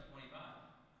Project 2025.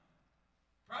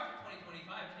 Project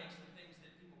 2025 takes the things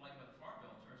that people like about the Farm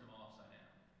Bill and turns them all upside down.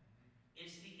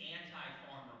 It's the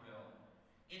anti-farmer bill.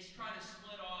 It's trying to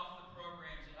split off the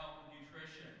programs that help with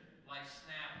nutrition, like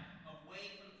SNAP,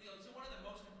 away from, so one of the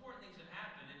most important things that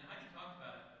happened, and Heidi talked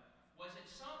about it, was at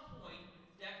some point,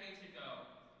 decades ago,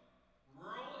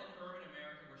 rural and urban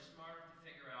America were smart enough to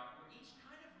figure out we're each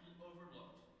kind of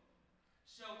overlooked.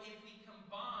 So if we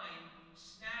combine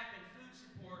SNAP and food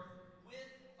support with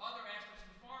other aspects of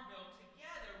the Farm Bill,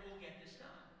 together we'll get this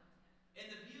done.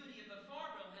 And the beauty of the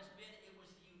Farm Bill has been it was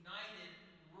the united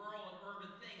rural and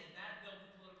urban thing, and that built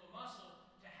the political muscle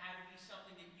to have it be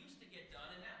something that used to get done,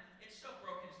 and now it's so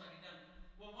broken it's not getting done.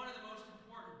 Well, one of the most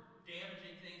important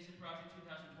damaging things that Project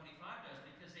 2025 does,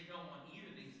 because they don't want either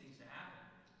of these things to happen,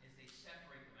 is they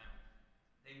separate them out.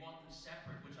 They want them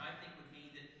separate, which I think would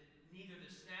mean that neither the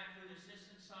SNAP food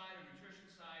assistance side or nutrition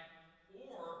side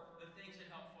or the things that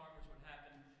help farmers would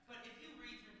happen. But if you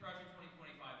read through Project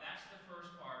 2025, that's the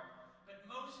first part. But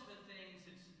most of the things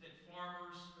that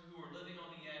farmers who are living on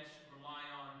the edge rely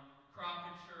on, crop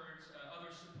insurance,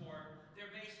 other support, they're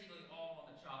basically all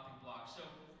on the chopping block. So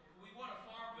we want a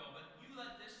farm bill, but you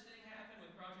let this thing happen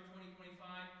with Project 2025,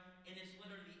 and it's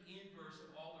literally the inverse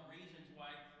of all the reasons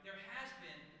why there has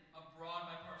been a broad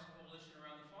bipartisan coalition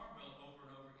around the farm bill over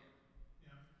and over again.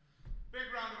 Yeah. Big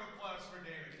round of applause for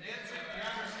David. Gets it? You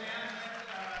understand?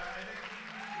 I think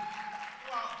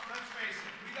well, let's face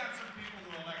it, we got some people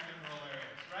who elect in rural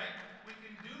areas, right? We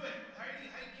can do it. Heidi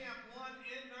Camp 1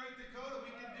 in North Dakota,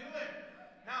 we can do it.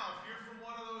 Now, if you're from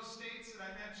one of those states that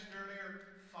I mentioned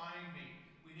earlier, find me.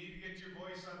 We need to get your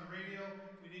voice on the radio.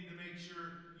 We need to make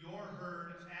sure you're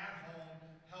heard at home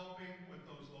helping with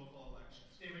those local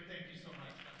elections. David, thank you so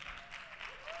much.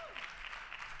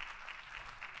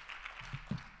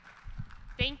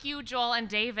 Thank you, Joel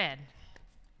and David.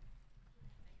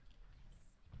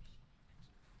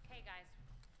 Okay, guys,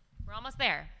 we're almost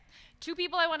there. Two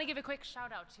people I want to give a quick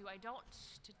shout out to.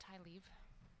 Did Ty leave?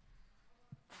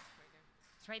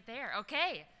 It's right there.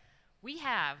 Okay. We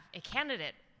have a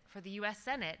candidate for the U.S.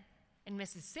 Senate in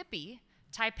Mississippi,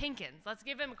 Ty Pinkins. Let's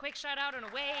give him a quick shout out and a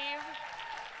wave.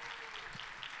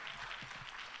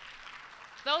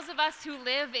 Those of us who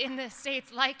live in the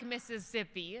states like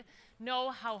Mississippi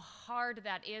know how hard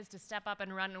that is to step up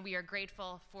and run, and we are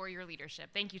grateful for your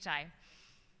leadership. Thank you, Ty.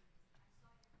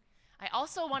 I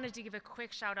also wanted to give a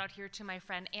quick shout out here to my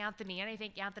friend Anthony, and I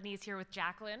think Anthony is here with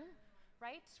Jacqueline,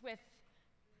 right? With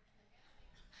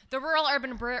the Rural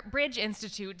Urban Bridge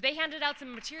Institute. They handed out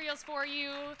some materials for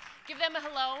you. Give them a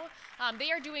hello.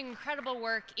 They are doing incredible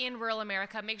work in rural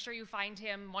America. Make sure you find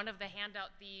him. One of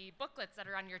the booklets that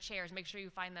are on your chairs, make sure you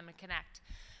find them and connect.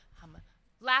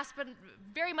 Last but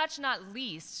very much not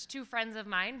least, two friends of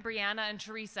mine, Brianna and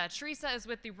Teresa. Teresa is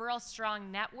with the Rural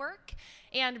Strong Network,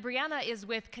 and Brianna is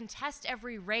with Contest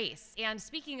Every Race. And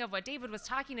speaking of what David was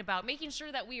talking about, making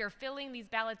sure that we are filling these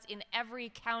ballots in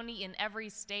every county, in every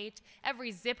state,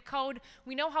 every zip code.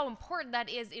 We know how important that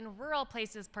is in rural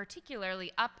places,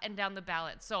 particularly up and down the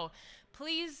ballot. So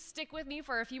please stick with me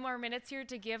for a few more minutes here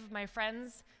to give my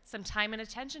friends some time and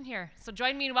attention here. So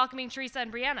join me in welcoming Teresa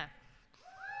and Brianna.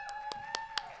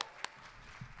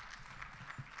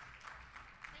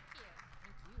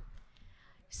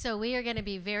 So we are going to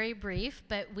be very brief,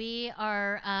 but we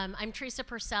are, I'm Teresa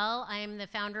Purcell. I am the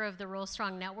founder of the Rural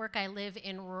Strong Network. I live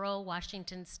in rural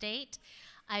Washington State.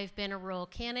 I've been a rural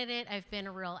candidate, I've been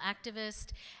a rural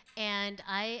activist, and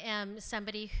I am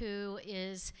somebody who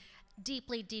is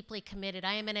deeply, deeply committed.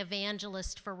 I am an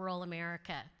evangelist for rural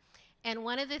America. And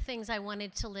one of the things I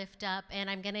wanted to lift up, and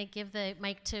I'm going to give the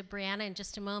mic to Brianna in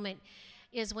just a moment,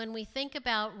 is when we think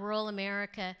about rural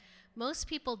America, most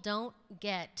people don't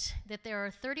get that there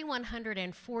are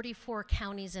 3,144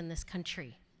 counties in this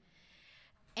country.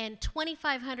 And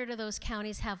 2,500 of those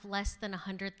counties have less than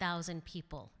 100,000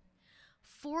 people.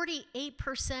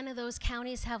 48% of those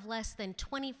counties have less than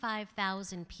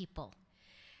 25,000 people.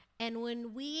 And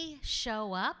when we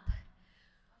show up,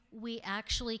 we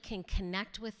actually can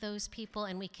connect with those people,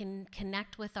 and we can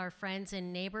connect with our friends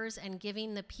and neighbors, and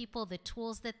giving the people the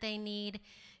tools that they need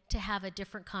to have a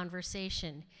different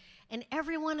conversation. And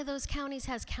every one of those counties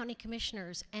has county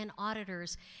commissioners and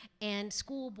auditors and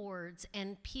school boards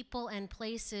and people and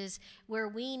places where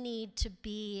we need to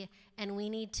be, and we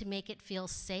need to make it feel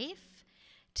safe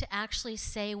to actually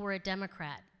say we're a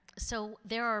Democrat. So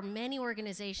there are many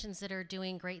organizations that are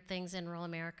doing great things in rural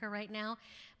America right now,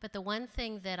 but the one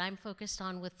thing that I'm focused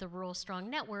on with the Rural Strong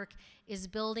Network is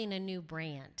building a new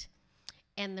brand.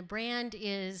 And the brand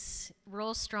is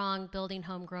Rural Strong, Building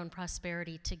Homegrown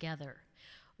Prosperity Together.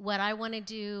 What I want to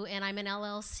do, and I'm an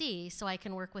LLC, so I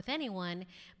can work with anyone,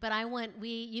 but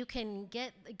you can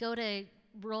go to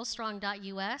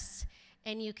ruralstrong.us,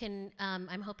 and you can,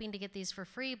 I'm hoping to get these for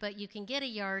free, but you can get a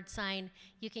yard sign,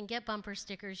 you can get bumper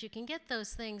stickers, you can get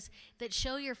those things that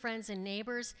show your friends and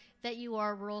neighbors that you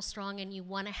are Rural Strong and you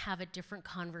want to have a different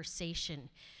conversation.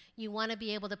 You want to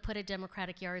be able to put a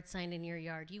Democratic yard sign in your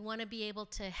yard. You want to be able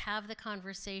to have the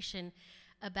conversation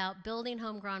about building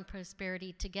homegrown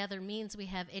prosperity together. Means we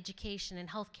have education and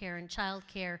healthcare and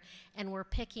childcare, and we're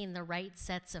picking the right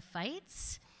sets of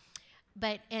fights.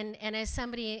 But, and as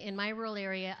somebody in my rural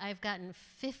area, I've gotten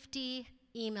 50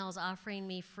 emails offering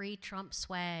me free Trump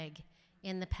swag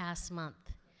in the past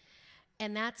month.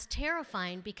 And that's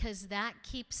terrifying, because that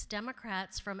keeps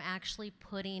Democrats from actually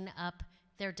putting up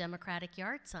their Democratic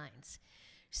yard signs.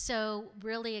 So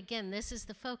really, again, this is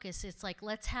the focus. It's like,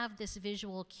 let's have this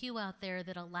visual cue out there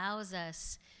that allows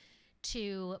us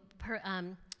to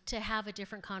have a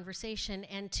different conversation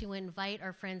and to invite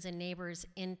our friends and neighbors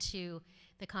into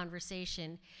the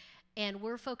conversation. And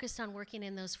we're focused on working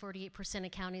in those 48%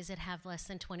 of counties that have less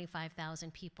than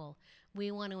 25,000 people.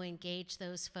 We want to engage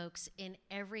those folks in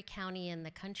every county in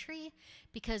the country,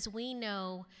 because we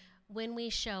know when we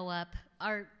show up,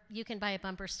 you can buy a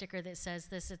bumper sticker that says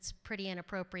this. It's pretty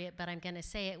inappropriate, but I'm going to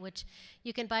say it, which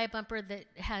you can buy a bumper that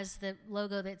has the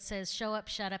logo that says, show up,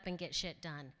 shut up, and get shit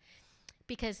done.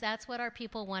 Because that's what our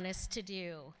people want us to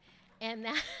do. And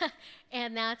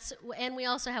we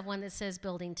also have one that says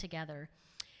building together.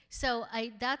 So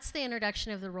that's the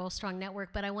introduction of the Rural Strong Network,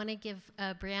 but I want to give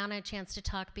Brianna a chance to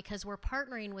talk, because we're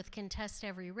partnering with Contest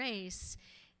Every Race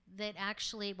that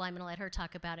actually, well, I'm going to let her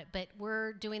talk about it, but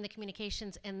we're doing the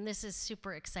communications, and this is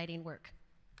super exciting work.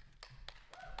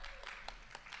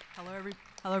 Hello,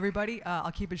 everybody.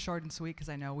 I'll keep it short and sweet, because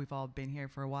I know we've all been here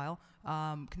for a while.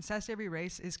 Contest Every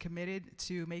Race is committed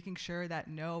to making sure that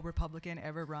no Republican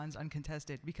ever runs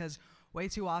uncontested, because way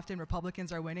too often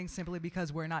Republicans are winning simply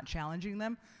because we're not challenging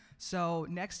them. So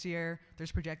next year,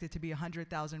 there's projected to be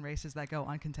 100,000 races that go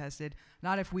uncontested.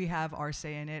 Not if we have our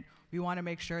say in it. We want to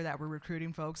make sure that we're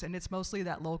recruiting folks, and it's mostly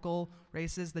that local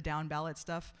races, the down ballot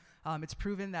stuff. It's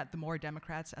proven that the more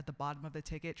Democrats at the bottom of the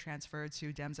ticket transfer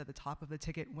to Dems at the top of the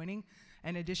ticket winning.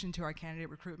 In addition to our candidate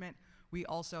recruitment, we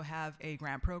also have a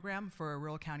grant program for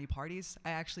rural county parties.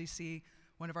 I actually see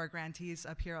one of our grantees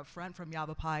up here up front from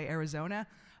Yavapai, Arizona.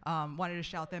 Wanted to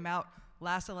shout them out.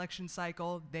 Last election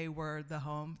cycle, they were the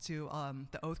home to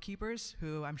the Oath Keepers,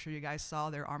 who I'm sure you guys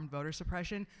saw their armed voter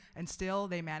suppression, and still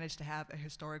they managed to have a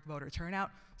historic voter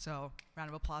turnout, so round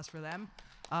of applause for them.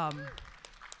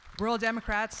 Rural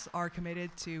Democrats are committed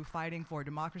to fighting for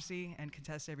democracy, and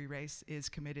Contest Every Race is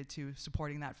committed to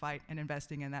supporting that fight and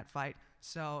investing in that fight.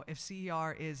 So if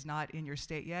CER is not in your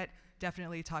state yet,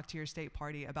 definitely talk to your state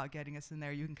party about getting us in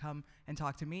there. You can come and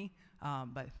talk to me.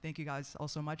 But thank you guys all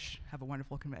so much. Have a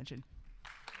wonderful convention.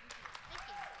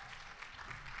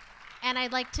 And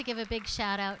I'd like to give a big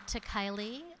shout out to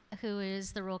Kylie, who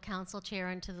is the Rural Council Chair,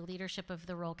 and to the leadership of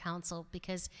the Rural Council,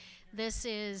 because this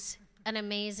is an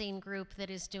amazing group that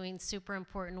is doing super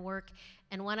important work.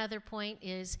 And one other point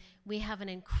is we have an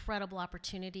incredible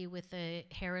opportunity with the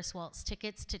Harris-Walz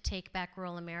tickets to take back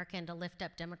rural America and to lift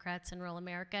up Democrats in rural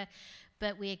America.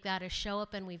 But we've got to show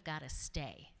up and we've got to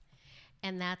stay.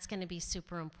 And that's going to be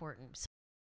super important.